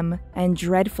stem, and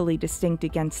dreadfully distinct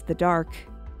against the dark.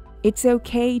 It's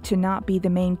okay to not be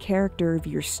the main character of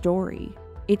your story.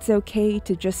 It's okay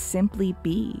to just simply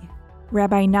be.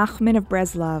 Rabbi Nachman of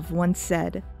Breslov once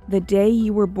said, "The day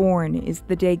you were born is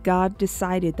the day God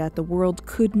decided that the world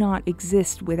could not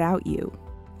exist without you.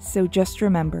 So just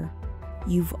remember,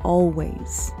 you've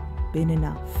always been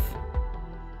enough."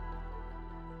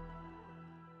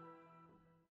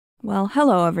 Well,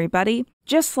 hello everybody.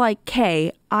 Just like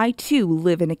Kay, I too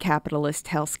live in a capitalist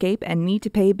hellscape and need to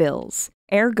pay bills.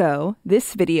 Ergo,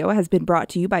 this video has been brought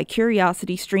to you by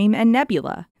CuriosityStream and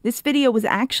Nebula. This video was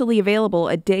actually available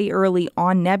a day early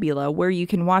on Nebula, where you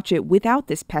can watch it without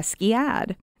this pesky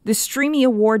ad. The Streamy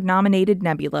Award-nominated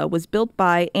Nebula was built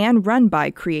by and run by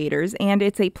creators, and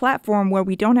it's a platform where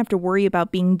we don't have to worry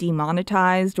about being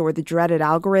demonetized or the dreaded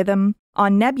algorithm.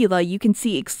 On Nebula, you can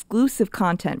see exclusive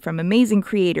content from amazing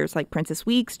creators like Princess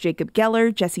Weeks, Jacob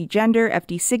Geller, Jesse Gender,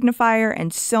 FD Signifier,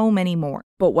 and so many more.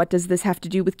 But what does this have to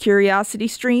do with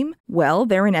CuriosityStream? Well,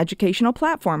 they're an educational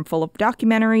platform full of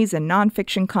documentaries and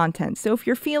nonfiction content, so if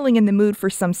you're feeling in the mood for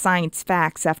some science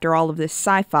facts after all of this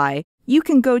sci-fi, you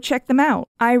can go check them out.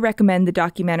 I recommend the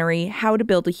documentary How to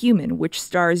Build a Human, which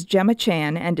stars Gemma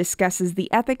Chan and discusses the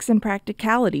ethics and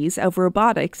practicalities of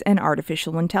robotics and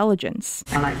artificial intelligence.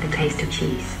 I like the taste of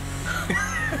cheese.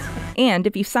 And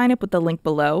if you sign up with the link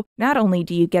below, not only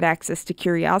do you get access to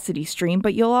CuriosityStream,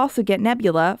 but you'll also get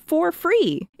Nebula for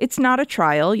free. It's not a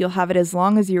trial, you'll have it as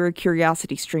long as you're a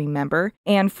CuriosityStream member,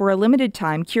 and for a limited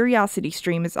time,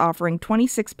 CuriosityStream is offering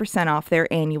 26% off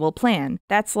their annual plan.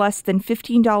 That's less than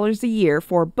 $15 a year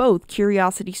for both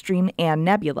CuriosityStream and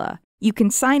Nebula. You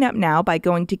can sign up now by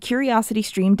going to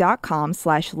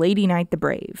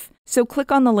curiositystream.com/LadyKnightTheBrave. So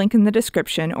click on the link in the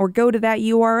description or go to that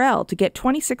URL to get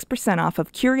 26% off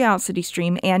of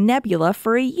CuriosityStream and Nebula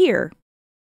for a year.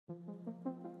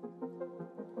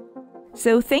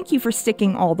 So thank you for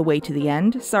sticking all the way to the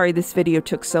end. Sorry this video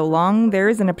took so long. There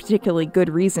isn't a particularly good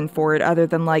reason for it other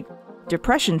than like,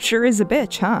 depression sure is a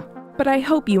bitch, huh? But I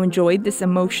hope you enjoyed this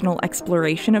emotional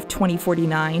exploration of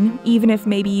 2049, even if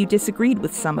maybe you disagreed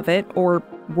with some of it, or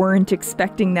weren't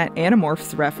expecting that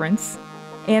Animorphs reference.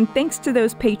 And thanks to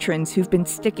those patrons who've been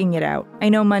sticking it out. I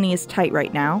know money is tight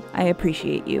right now. I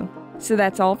appreciate you. So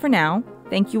that's all for now.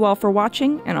 Thank you all for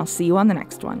watching, and I'll see you on the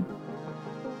next one.